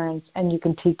biological parents, and you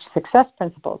can teach success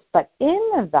principles. But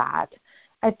in that,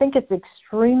 I think it's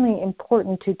extremely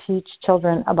important to teach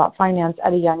children about finance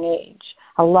at a young age.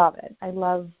 I love it. I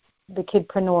love the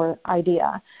kidpreneur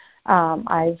idea.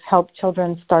 I've helped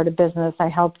children start a business. I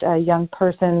helped a young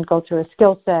person go through a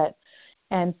skill set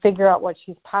and figure out what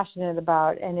she's passionate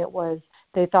about. And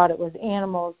they thought it was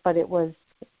animals, but it was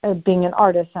being an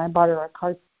artist. And I bought her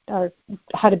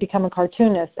how to become a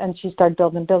cartoonist, and she started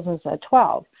building business at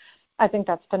 12. I think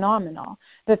that's phenomenal.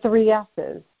 The 3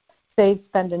 S's, save,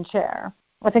 spend, and share.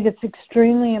 I think it's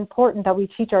extremely important that we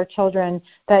teach our children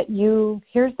that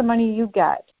here's the money you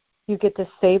get. You get to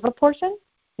save a portion,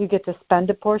 you get to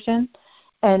spend a portion,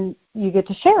 and you get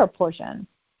to share a portion,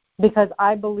 because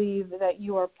I believe that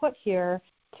you are put here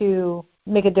to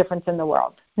make a difference in the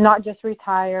world, not just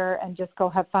retire and just go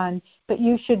have fun, but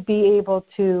you should be able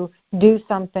to do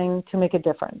something to make a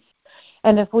difference.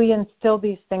 And if we instill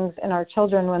these things in our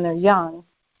children when they're young,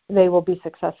 they will be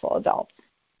successful adults.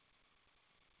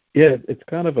 Yeah, it's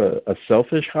kind of a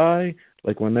selfish high.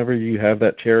 Like whenever you have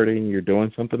that charity and you're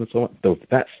doing something and so on,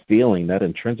 that feeling, that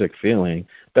intrinsic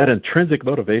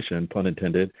motivation, pun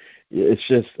intended, it's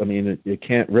just, I mean, it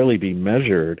can't really be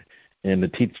measured. And to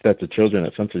teach that to children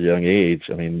at such a young age,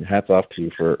 I mean, hats off to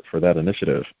you for that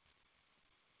initiative.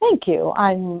 Thank you.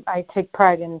 I take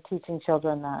pride in teaching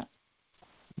children that.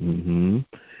 Mm-hmm.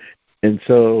 And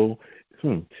so,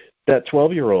 that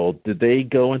 12-year-old, did they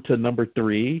go into number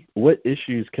 3? What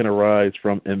issues can arise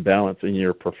from imbalance in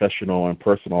your professional and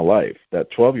personal life?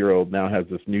 That 12-year-old now has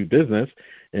this new business,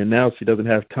 and now she doesn't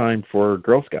have time for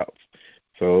Girl Scouts.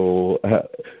 So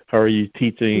how are you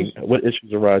teaching? What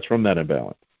issues arise from that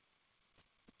imbalance?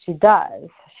 She does.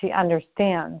 She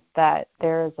understands that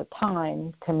there is a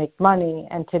time to make money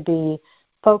and to be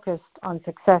focused on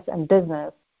success and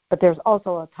business, but there's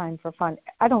also a time for fun.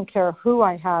 I don't care who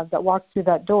I have that walks through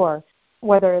that door,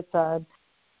 whether it's a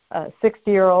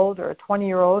 60-year-old or a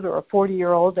 20-year-old or a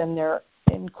 40-year-old, and they're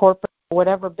in corporate,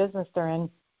 whatever business they're in.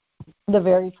 The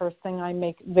very first thing I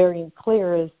make very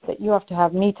clear is that you have to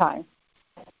have me time.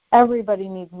 Everybody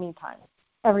needs me time.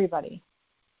 Everybody.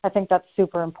 I think that's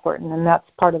super important, and that's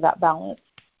part of that balance.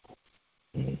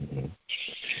 Mm-hmm.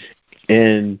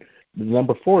 And the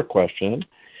number 4 question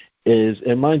is,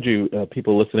 and mind you,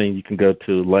 people listening, you can go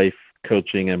to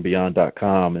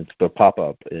lifecoachingandbeyond.com. It's the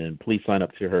pop-up, and please sign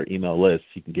up to her email list.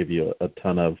 She can give you a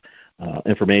ton of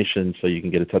information so you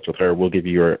can get in touch with her. We'll give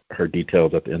you her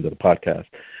details at the end of the podcast.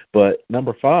 But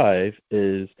number 5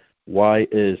 is, why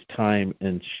is time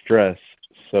and stress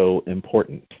so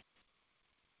important?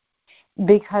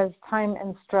 Because time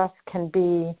and stress can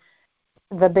be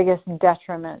the biggest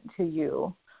detriment to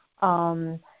you.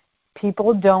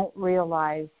 People don't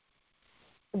realize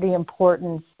the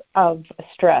importance of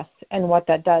stress and what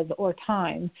that does, or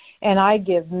time. And I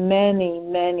give many,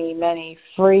 many, many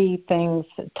free things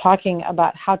talking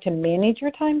about how to manage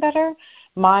your time better.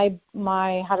 My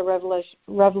How to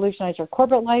Revolutionize Your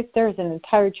Corporate Life, there's an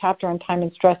entire chapter on time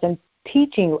and stress, and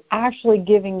teaching you, actually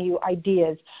giving you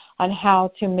ideas on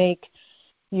how to make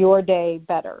your day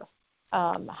better,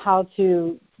 how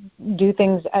to do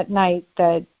things at night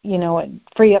that,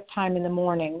 free up time in the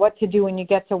morning, what to do when you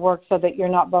get to work so that you're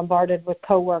not bombarded with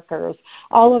coworkers.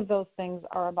 All of those things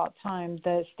are about time.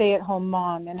 The stay-at-home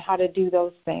mom and how to do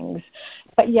those things,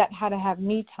 but yet how to have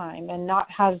me time and not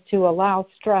have to allow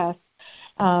stress.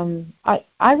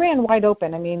 I ran wide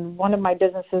open. I mean, one of my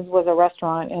businesses was a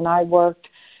restaurant, and I worked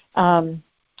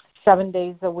 7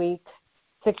 days a week,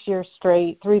 6 years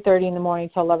straight, 3:30 in the morning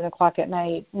till 11 o'clock at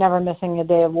night, never missing a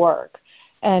day of work,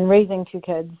 and raising 2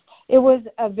 kids. It was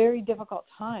a very difficult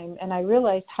time, and I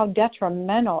realized how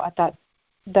detrimental at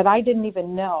that I didn't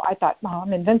even know. I thought,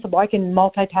 I'm invincible. I can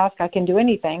multitask. I can do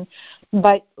anything.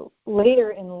 But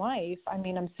later in life,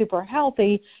 I'm super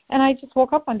healthy, and I just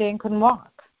woke up one day and couldn't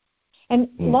walk. And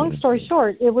long story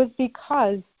short, it was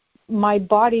because my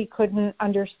body couldn't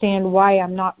understand why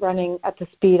I'm not running at the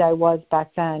speed I was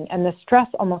back then, and the stress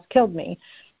almost killed me.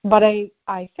 But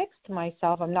I fixed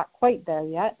myself. I'm not quite there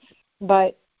yet,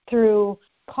 but through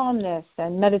calmness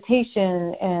and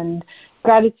meditation and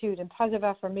gratitude and positive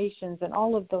affirmations and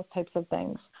all of those types of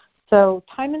things. So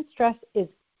time and stress is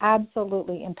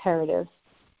absolutely imperative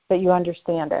that you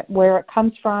understand it, where it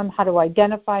comes from, how to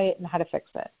identify it, and how to fix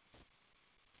it.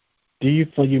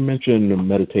 You mentioned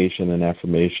meditation and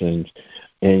affirmations,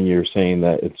 and you're saying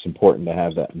that it's important to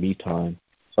have that me time.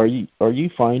 Are you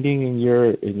finding in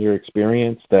your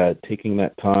experience that taking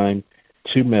that time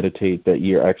to meditate, that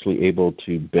you're actually able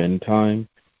to bend time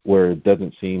where it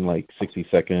doesn't seem like 60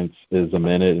 seconds is a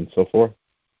minute and so forth?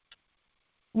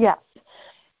 Yes.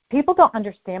 People don't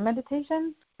understand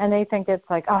meditation, and they think it's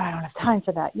like, I don't have time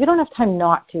for that. You don't have time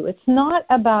not to. It's not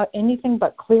about anything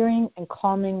but clearing and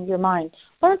calming your mind.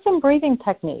 Learn some breathing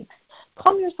techniques.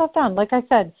 Calm yourself down. Like I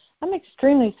said, I'm an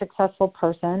extremely successful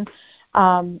person.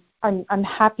 I'm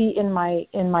happy in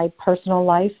my personal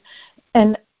life,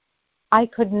 and I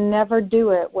could never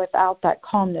do it without that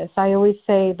calmness. I always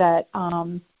say that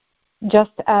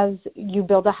just as you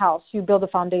build a house, you build a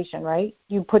foundation, right?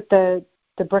 You put the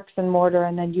bricks and mortar,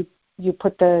 and then you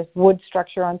put the wood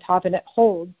structure on top, and it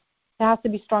holds. It has to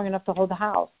be strong enough to hold the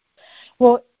house.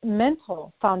 Well,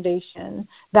 mental foundation,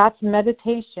 that's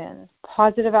meditation,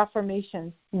 positive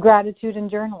affirmations, gratitude, and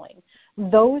journaling.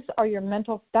 Those are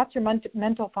that's your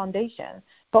mental foundation.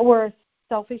 But we're a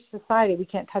selfish society. We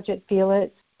can't touch it, feel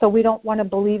it, so we don't want to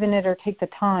believe in it or take the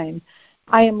time.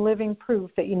 I am living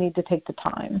proof that you need to take the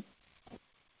time.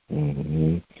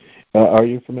 Mm-hmm. Are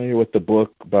you familiar with the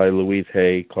book by Louise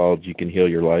Hay called You Can Heal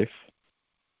Your Life?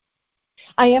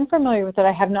 I am familiar with it.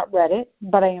 I have not read it,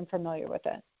 but I am familiar with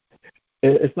it.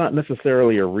 It's not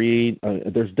necessarily a read.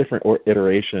 There's different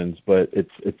iterations, but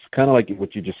it's kind of like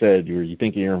what you just said. You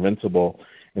think you're invincible,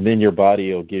 and then your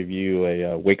body will give you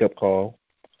a wake-up call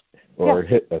or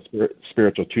hit a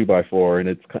spiritual 2x4,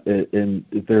 and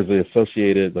there's the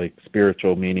associated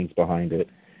spiritual meanings behind it.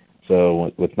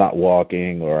 So with not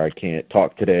walking, or I can't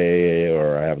talk today,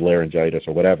 or I have laryngitis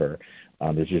or whatever,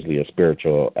 there's usually a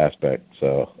spiritual aspect.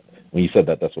 So when you said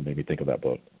that, that's what made me think of that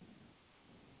book.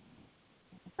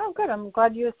 Oh, good. I'm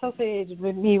glad you associated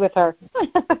with me with her.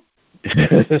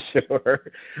 Sure.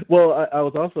 Well, I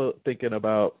was also thinking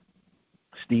about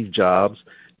Steve Jobs,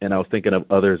 and I was thinking of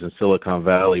others in Silicon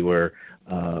Valley where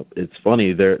it's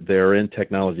funny, they're in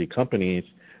technology companies,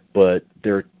 but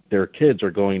their kids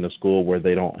are going to school where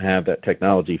they don't have that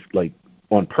technology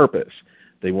on purpose.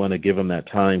 They want to give them that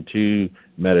time to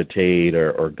meditate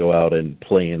or go out and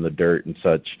play in the dirt and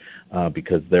such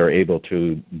because they're able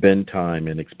to bend time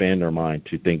and expand their mind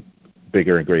to think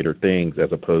bigger and greater things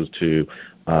as opposed to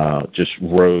just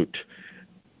rote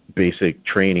basic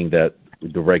training that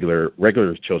the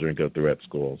regular children go through at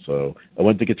school. So I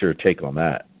wanted to get your take on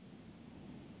that.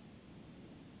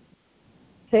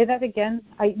 Say that again.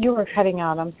 You were cutting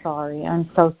out. I'm sorry.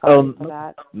 I'm so sorry for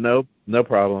that. No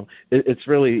problem. It's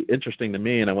really interesting to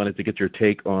me, and I wanted to get your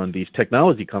take on these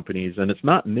technology companies. And it's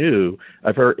not new.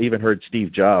 I've even heard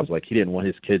Steve Jobs, he didn't want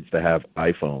his kids to have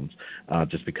iPhones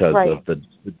just because of the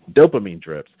dopamine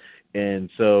trips. And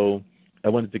so I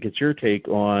wanted to get your take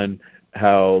on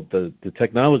how the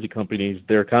technology companies,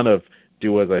 they're kind of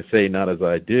do as I say, not as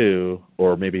I do,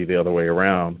 or maybe the other way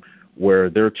around, where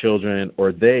their children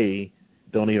or they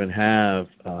don't even have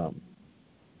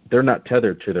they're not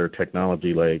tethered to their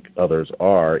technology like others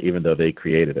are, even though they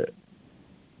created it.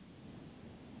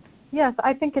 Yes,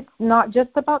 I think it's not just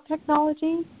about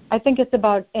technology. I think it's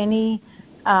about any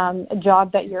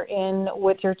job that you're in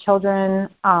with your children.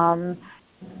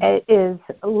 is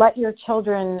let your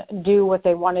children do what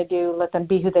they want to do, let them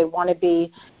be who they want to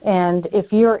be. And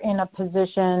if you're in a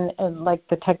position like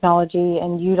the technology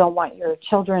and you don't want your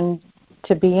children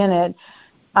to be in it,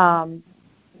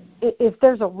 if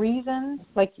there's a reason,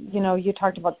 like, you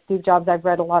talked about Steve Jobs, I've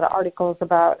read a lot of articles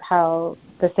about how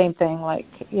the same thing, like,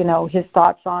 his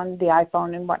thoughts on the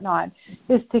iPhone and whatnot,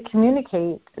 is to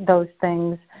communicate those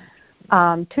things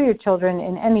to your children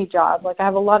in any job. Like, I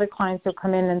have a lot of clients who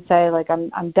come in and say, like,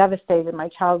 I'm devastated, my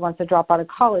child wants to drop out of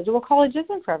college. Well, college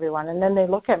isn't for everyone. And then they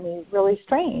look at me really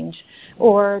strange.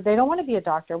 Or they don't want to be a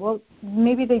doctor. Well,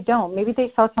 maybe they don't. Maybe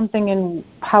they saw something in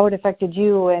how it affected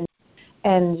you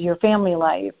and your family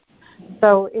life.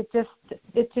 So it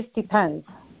just depends.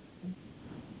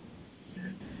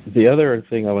 The other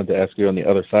thing I wanted to ask you on the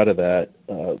other side of that,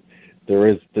 there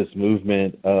is this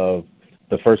movement of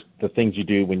the things you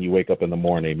do when you wake up in the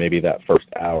morning, maybe that first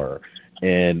hour.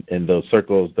 And in those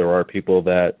circles, there are people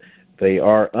that they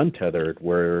are untethered,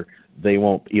 where they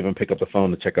won't even pick up the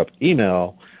phone to check out the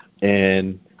email.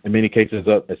 And in many cases,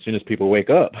 as soon as people wake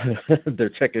up, they're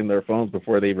checking their phones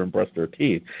before they even brush their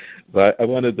teeth. But I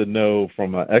wanted to know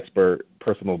from an expert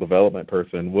personal development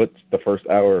person, what's the first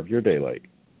hour of your day like?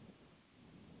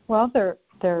 Well,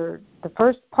 the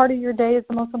first part of your day is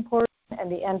the most important,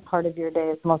 and the end part of your day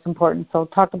is the most important. So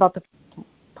talk about the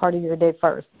part of your day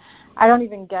first. I don't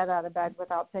even get out of bed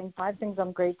without saying 5 things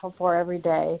I'm grateful for every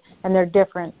day, and they're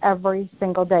different every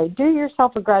single day. Do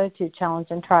yourself a gratitude challenge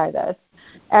and try this.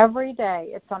 Every day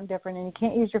it's something different, and you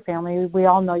can't use your family. We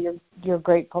all know you're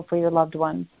grateful for your loved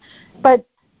ones. But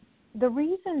the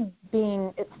reason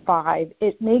being it's 5,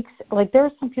 it makes, like, there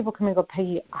are some people come and go,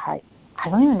 Peggy, I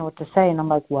don't even know what to say. And I'm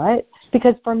like, what?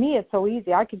 Because for me, it's so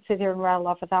easy. I could sit here and rattle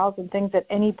off 1,000 things at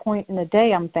any point in the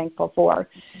day I'm thankful for.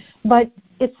 But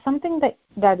it's something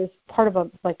that is part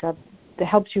of that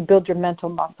helps you build your mental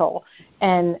muscle.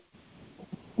 And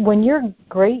when you're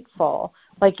grateful,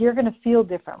 like, you're going to feel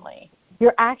differently.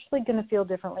 You're actually going to feel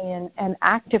differently and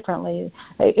act differently.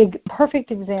 A perfect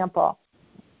example.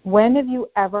 When have you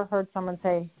ever heard someone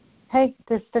say, hey,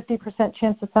 there's 50%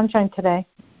 chance of sunshine today?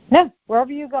 No,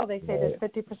 wherever you go, they say there's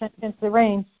 50% chance of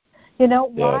rain.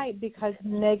 Why? Because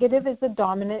negative is the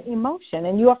dominant emotion,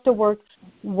 and you have to work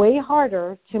way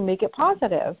harder to make it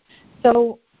positive.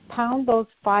 So pound those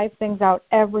 5 things out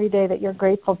every day that you're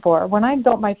grateful for. When I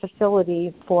built my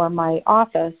facility for my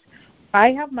office,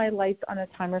 I have my lights on a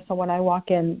timer, so when I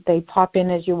walk in, they pop in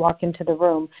as you walk into the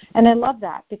room. And I love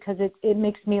that because it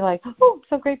makes me like, oh, I'm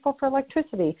so grateful for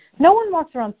electricity. No one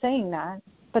walks around saying that,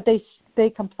 but they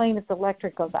complain if the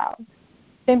electric goes out.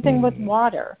 Same thing with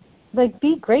water. Like,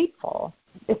 be grateful.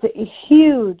 It's a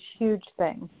huge, huge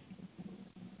thing.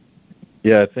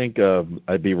 Yeah, I think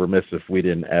I'd be remiss if we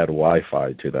didn't add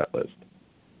Wi-Fi to that list.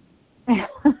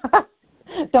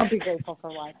 Don't be grateful for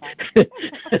Wi-Fi.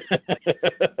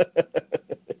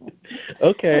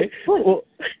 Okay. Well,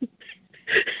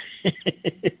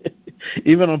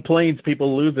 even on planes,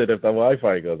 people lose it if the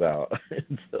Wi-Fi goes out.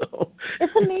 So.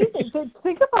 It's amazing.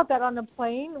 Think about that on a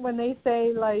plane when they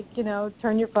say, like,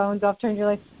 turn your phones off, turn your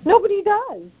lights. Nobody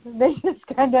does. They just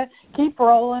kind of keep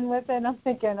rolling with it. And I'm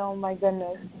thinking, oh, my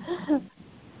goodness.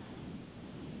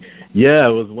 Yeah,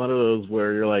 it was one of those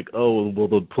where you're like, oh, will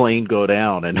the plane go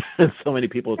down? And so many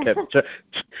people kept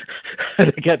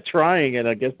trying, and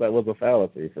I guess that was a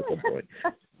fallacy at some point.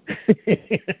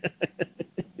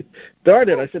 Darn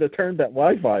it, I should have turned that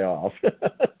Wi-Fi off.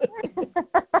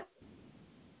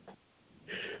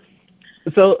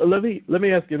 So let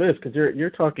me ask you this, because you're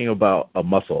talking about a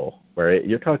muscle, right?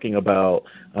 You're talking about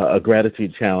a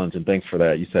gratitude challenge, and thanks for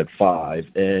that. You said 5,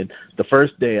 and the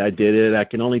first day I did it, I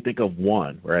can only think of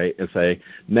 1, right? And say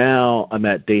now I'm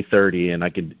at day 30, and I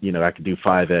could do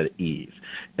 5 at ease.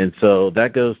 And so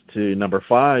that goes to number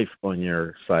 5 on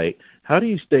your site. How do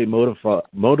you stay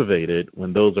motivated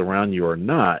when those around you are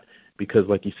not? Because,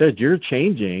 like you said, you're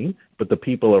changing, but the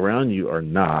people around you are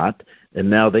not, and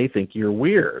now they think you're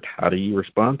weird. How do you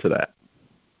respond to that?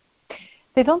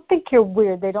 They don't think you're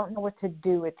weird. They don't know what to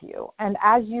do with you. And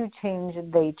as you change,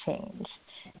 they change.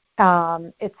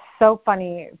 It's so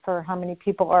funny for how many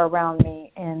people are around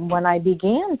me. And when I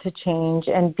began to change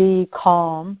and be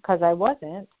calm, because I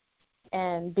wasn't,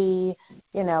 and be,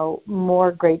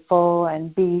 more grateful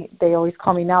and they always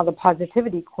call me now the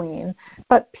positivity queen.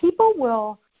 But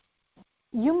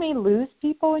you may lose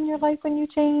people in your life when you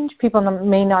change. People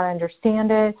may not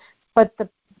understand it, but the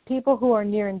people who are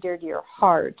near and dear to your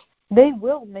heart, they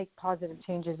will make positive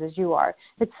changes as you are.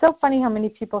 It's so funny how many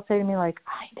people say to me, like,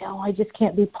 I know, I just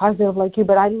can't be positive like you,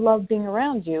 but I love being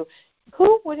around you.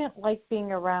 Who wouldn't like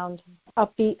being around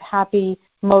upbeat, happy,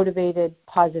 motivated,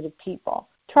 positive people?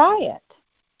 Try it.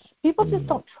 People just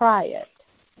don't try it.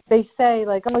 They say,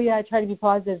 like, oh, yeah, I tried to be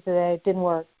positive today. It didn't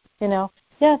work.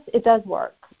 Yes, it does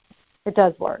work. It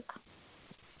does work.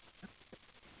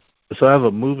 So I have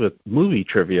a movie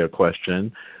trivia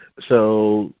question.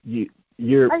 So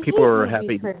people are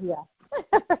happy. Trivia.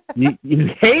 you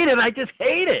hate it. I just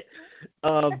hate it.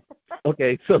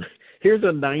 Okay, so here's a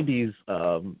 90s.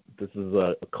 This is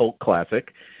a cult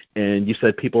classic, and you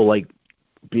said people like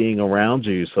being around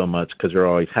you so much because you're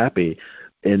always happy.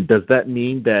 And does that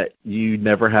mean that you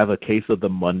never have a case of the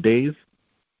Mondays?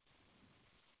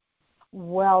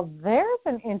 Well, there's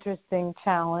an interesting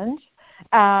challenge.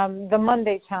 The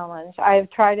Monday challenge. I've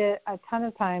tried it a ton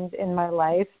of times in my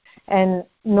life and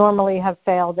normally have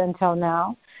failed until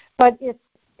now. But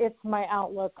it's my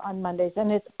outlook on Mondays,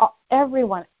 and it's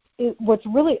everyone. What's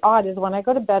really odd is when I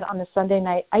go to bed on a Sunday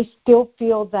night, I still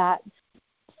feel that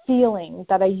feeling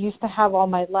that I used to have all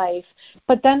my life.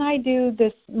 But then I do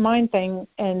this mind thing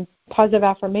and positive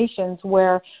affirmations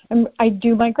where I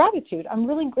do my gratitude. I'm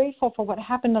really grateful for what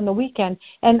happened on the weekend,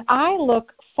 and I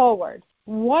look forward.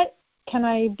 What can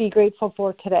I be grateful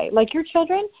for today? Like your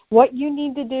children, what you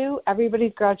need to do,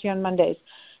 everybody's grouchy on Mondays.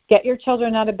 Get your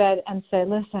children out of bed and say,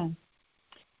 listen,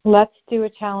 let's do a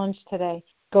challenge today.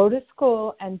 Go to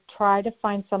school and try to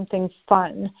find something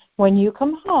fun. When you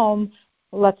come home,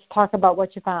 let's talk about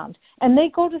what you found. And they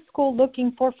go to school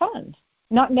looking for fun,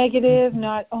 not negative,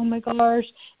 not, oh my gosh.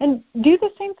 And do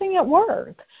the same thing at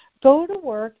work. Go to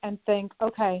work and think,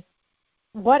 okay,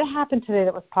 what happened today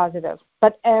that was positive?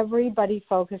 But everybody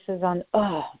focuses on,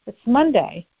 it's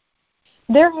Monday.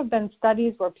 There have been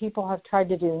studies where people have tried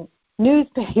to do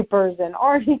newspapers and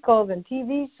articles and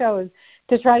TV shows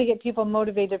to try to get people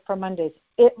motivated for Mondays.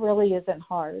 It really isn't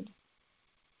hard.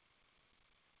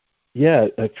 Yeah,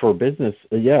 for business,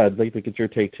 I'd like to get your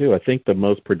take too. I think the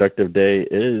most productive day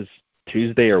is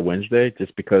Tuesday or Wednesday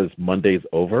just because Monday's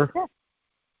over. Yeah.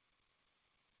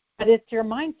 But it's your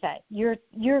mindset.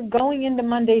 You're going into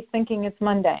Monday thinking it's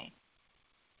Monday.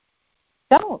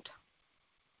 Don't.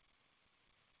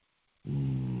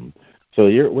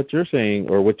 So what you're saying,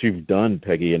 or what you've done,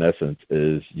 Peggy, in essence,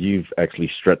 is you've actually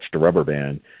stretched the rubber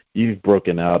band. You've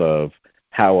broken out of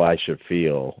how I should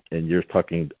feel, and you're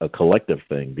talking a collective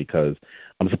thing because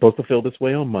I'm supposed to feel this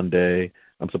way on Monday.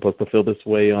 I'm supposed to feel this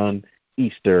way on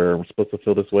Easter. I'm supposed to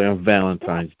feel this way on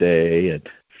Valentine's Day, and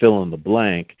fill in the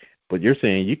blank. But you're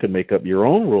saying you can make up your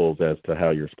own rules as to how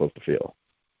you're supposed to feel.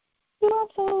 You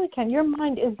absolutely can. Your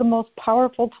mind is the most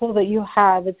powerful tool that you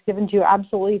have. It's given to you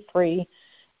absolutely free,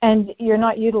 and you're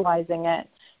not utilizing it.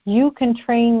 You can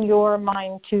train your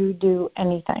mind to do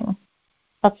anything.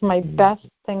 That's my best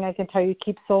thing I can tell you.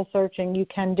 Keep soul searching. You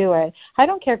can do it. I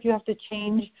don't care if you have to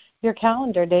change your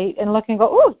calendar date and look and go,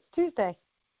 oh, it's Tuesday.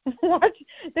 What?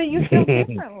 That you feel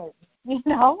differently,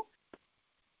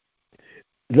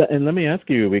 And let me ask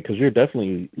you, because you're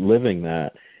definitely living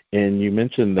that, and you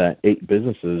mentioned that 8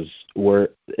 businesses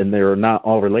and they're not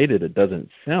all related, it doesn't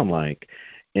sound like.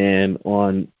 And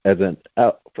as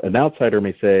an outsider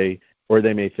may say, or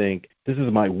they may think, this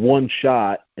is my one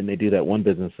shot, and they do that one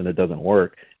business and it doesn't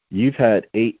work. You've had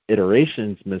 8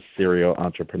 iterations, Miss Serial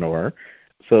Entrepreneur.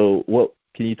 So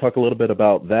can you talk a little bit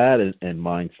about that and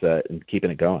mindset and keeping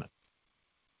it going?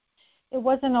 It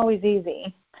wasn't always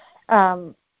easy.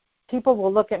 People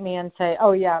will look at me and say,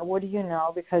 oh, yeah, what do you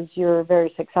know, because you're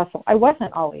very successful. I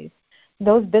wasn't always.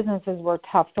 Those businesses were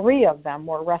tough. 3 of them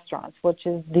were restaurants, which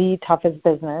is the toughest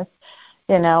business.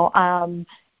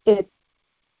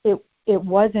 It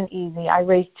wasn't easy. I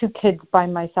raised 2 kids by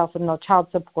myself with no child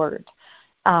support.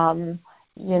 I've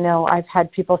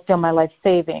had people steal my life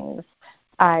savings.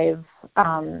 My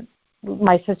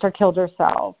sister killed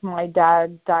herself. My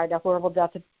dad died a horrible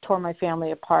death that tore my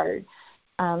family apart.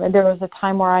 And there was a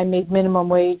time where I made minimum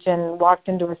wage and walked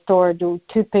into a store, do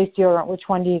toothpaste, deodorant, which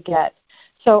one do you get?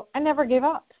 So I never gave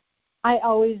up. I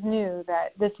always knew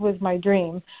that this was my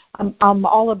dream. I'm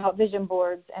all about vision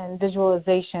boards and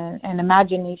visualization and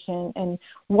imagination, and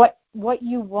what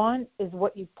you want is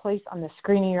what you place on the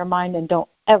screen of your mind, and don't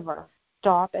ever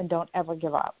stop and don't ever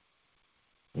give up.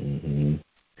 Mm-hmm.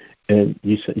 And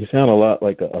you sound a lot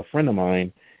like a friend of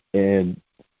mine, and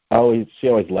she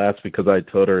always laughs because I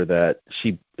told her that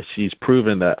she's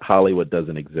proven that Hollywood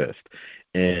doesn't exist.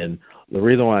 And the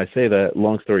reason why I say that,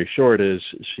 long story short, is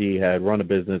she had run a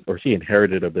business, or she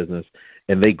inherited a business,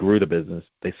 and they grew the business.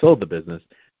 They sold the business,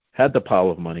 had the pile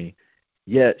of money,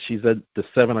 yet she's at the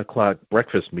 7 o'clock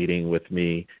breakfast meeting with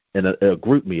me in a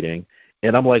group meeting,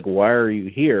 and I'm like, why are you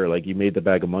here? Like, you made the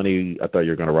bag of money. I thought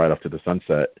you were going to ride off to the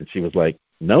sunset. And she was like,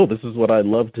 no, this is what I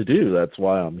love to do. That's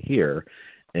why I'm here.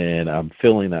 And I'm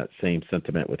feeling that same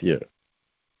sentiment with you.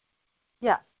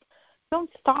 Yeah. Don't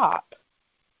stop.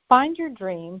 find your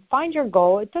dream, find your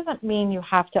goal. It doesn't mean you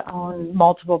have to own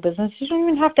multiple businesses. You don't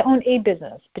even have to own a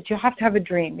business, but you have to have a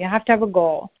dream. You have to have a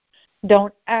goal.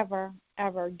 Don't ever,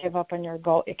 ever give up on your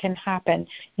goal. It can happen.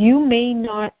 You may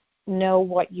not know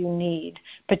what you need,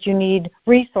 but you need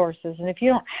resources. And if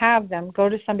you don't have them, go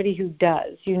to somebody who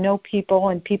does. You know people,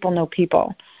 and people know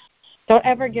people. Don't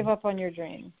ever give up on your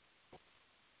dream.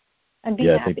 And be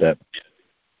happy. I think that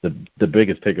the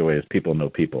biggest takeaway is people know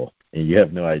people, and you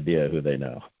have no idea who they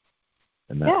know.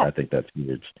 And I think that's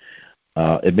huge.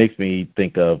 It makes me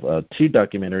think of two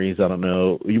documentaries. I don't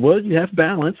know. You have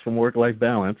Balance, from Work-Life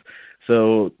Balance.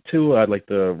 So two I'd like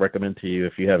to recommend to you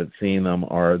if you haven't seen them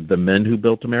are The Men Who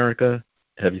Built America.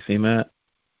 Have you seen that?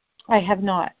 I have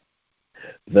not.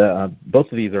 Both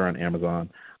of these are on Amazon.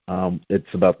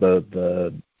 It's about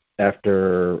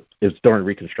it's during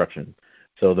Reconstruction.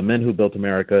 So The Men Who Built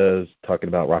America is talking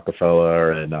about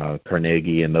Rockefeller and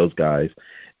Carnegie and those guys.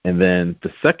 And then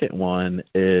the second one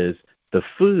is The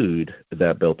Food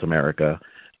That Built America.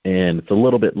 And it's a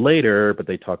little bit later, but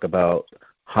they talk about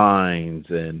Heinz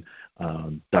and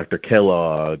Dr.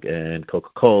 Kellogg and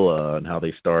Coca-Cola and how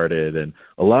they started. And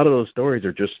a lot of those stories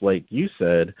are just like you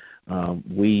said.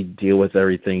 We deal with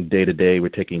everything day to day. We're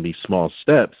taking these small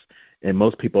steps, and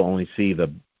most people only see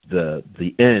the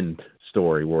end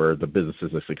story where the business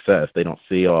is a success. They don't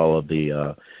see all of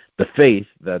the faith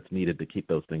that's needed to keep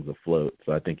those things afloat.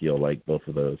 So I think you'll like both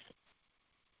of those.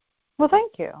 Well,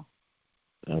 thank you.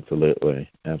 Absolutely.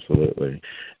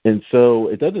 And so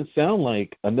it doesn't sound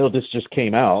like, I know this just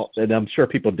came out, and I'm sure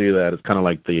people do that. It's kind of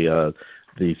like the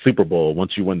Super Bowl.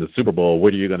 Once you win the Super Bowl,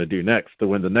 what are you going to do next to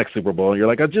win the next Super Bowl? And you're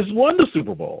like, I just won the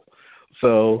Super Bowl.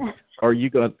 So are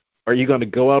you going to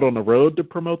go out on the road to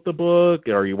promote the book?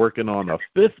 Are you working on a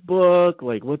fifth book?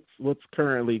 Like what's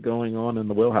currently going on in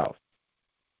the wheelhouse?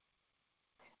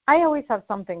 I always have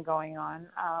something going on.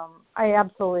 I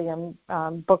absolutely am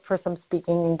booked for some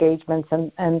speaking engagements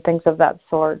and things of that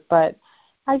sort, but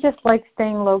I just like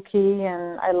staying low-key,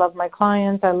 and I love my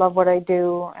clients, I love what I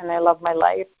do, and I love my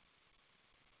life.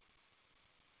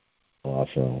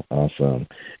 Awesome.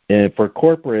 And for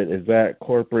corporate, is that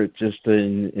corporate just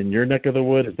in your neck of the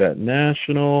wood? Is that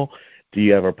national? Do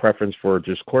you have a preference for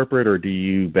just corporate, or do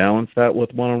you balance that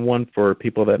with one-on-one for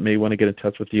people that may want to get in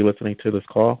touch with you listening to this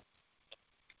call?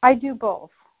 I do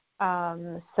both.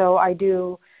 So I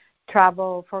do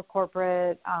travel for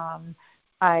corporate.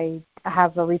 I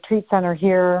have a retreat center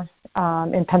here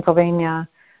in Pennsylvania,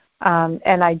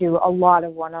 and I do a lot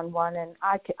of one-on-one, and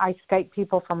I Skype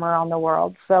people from around the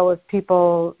world. So if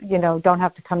people, don't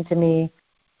have to come to me,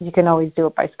 you can always do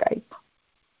it by Skype.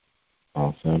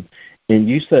 Awesome. And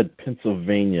you said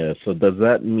Pennsylvania, so does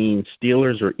that mean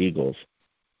Steelers or Eagles?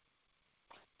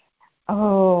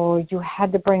 Oh, you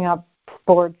had to bring up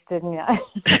sports, didn't you? I'm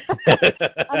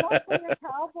actually a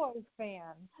Cowboys fan.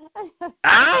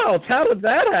 Ouch! How did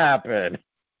that happen?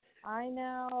 I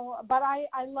know, but I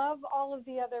love all of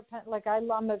the other,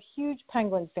 I'm a huge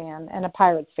Penguins fan and a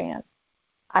Pirates fan.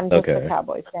 I'm just a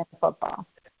Cowboys fan of football.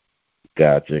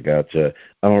 Gotcha.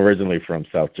 I'm originally from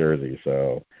South Jersey,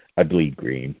 so I bleed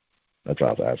green. That's what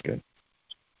I was asking.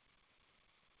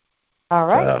 All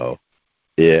right. So,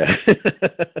 yeah.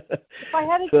 If I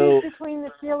had to choose between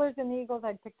the Steelers and the Eagles,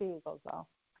 I'd pick the Eagles, though.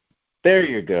 There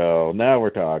you go. Now we're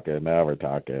talking.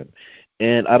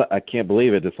 And I can't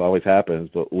believe it. This always happens,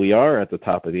 but we are at the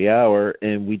top of the hour,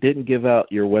 and we didn't give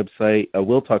out your website.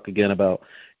 We'll talk again about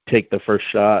Take the First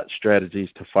Shot, strategies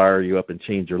to fire you up and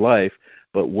change your life.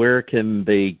 But where can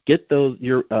they get those?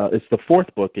 It's the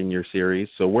fourth book in your series,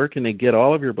 so where can they get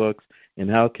all of your books,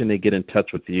 and how can they get in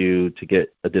touch with you to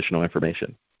get additional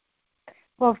information?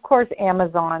 Well, of course,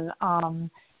 Amazon,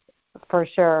 for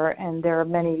sure, and there are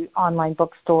many online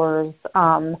bookstores.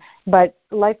 But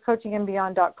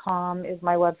lifecoachingandbeyond.com is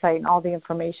my website, and all the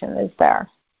information is there.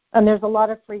 And there's a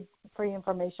lot of free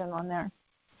information on there.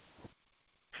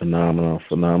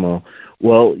 Phenomenal.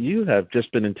 Well, you have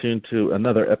just been in tune to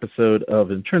another episode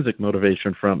of Intrinsic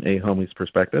Motivation from a Homie's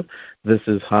Perspective. This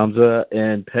is Hamza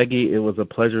and Peggy. It was a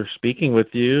pleasure speaking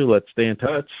with you. Let's stay in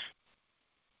touch.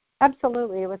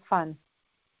 Absolutely. It was fun.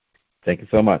 Thank you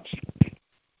so much.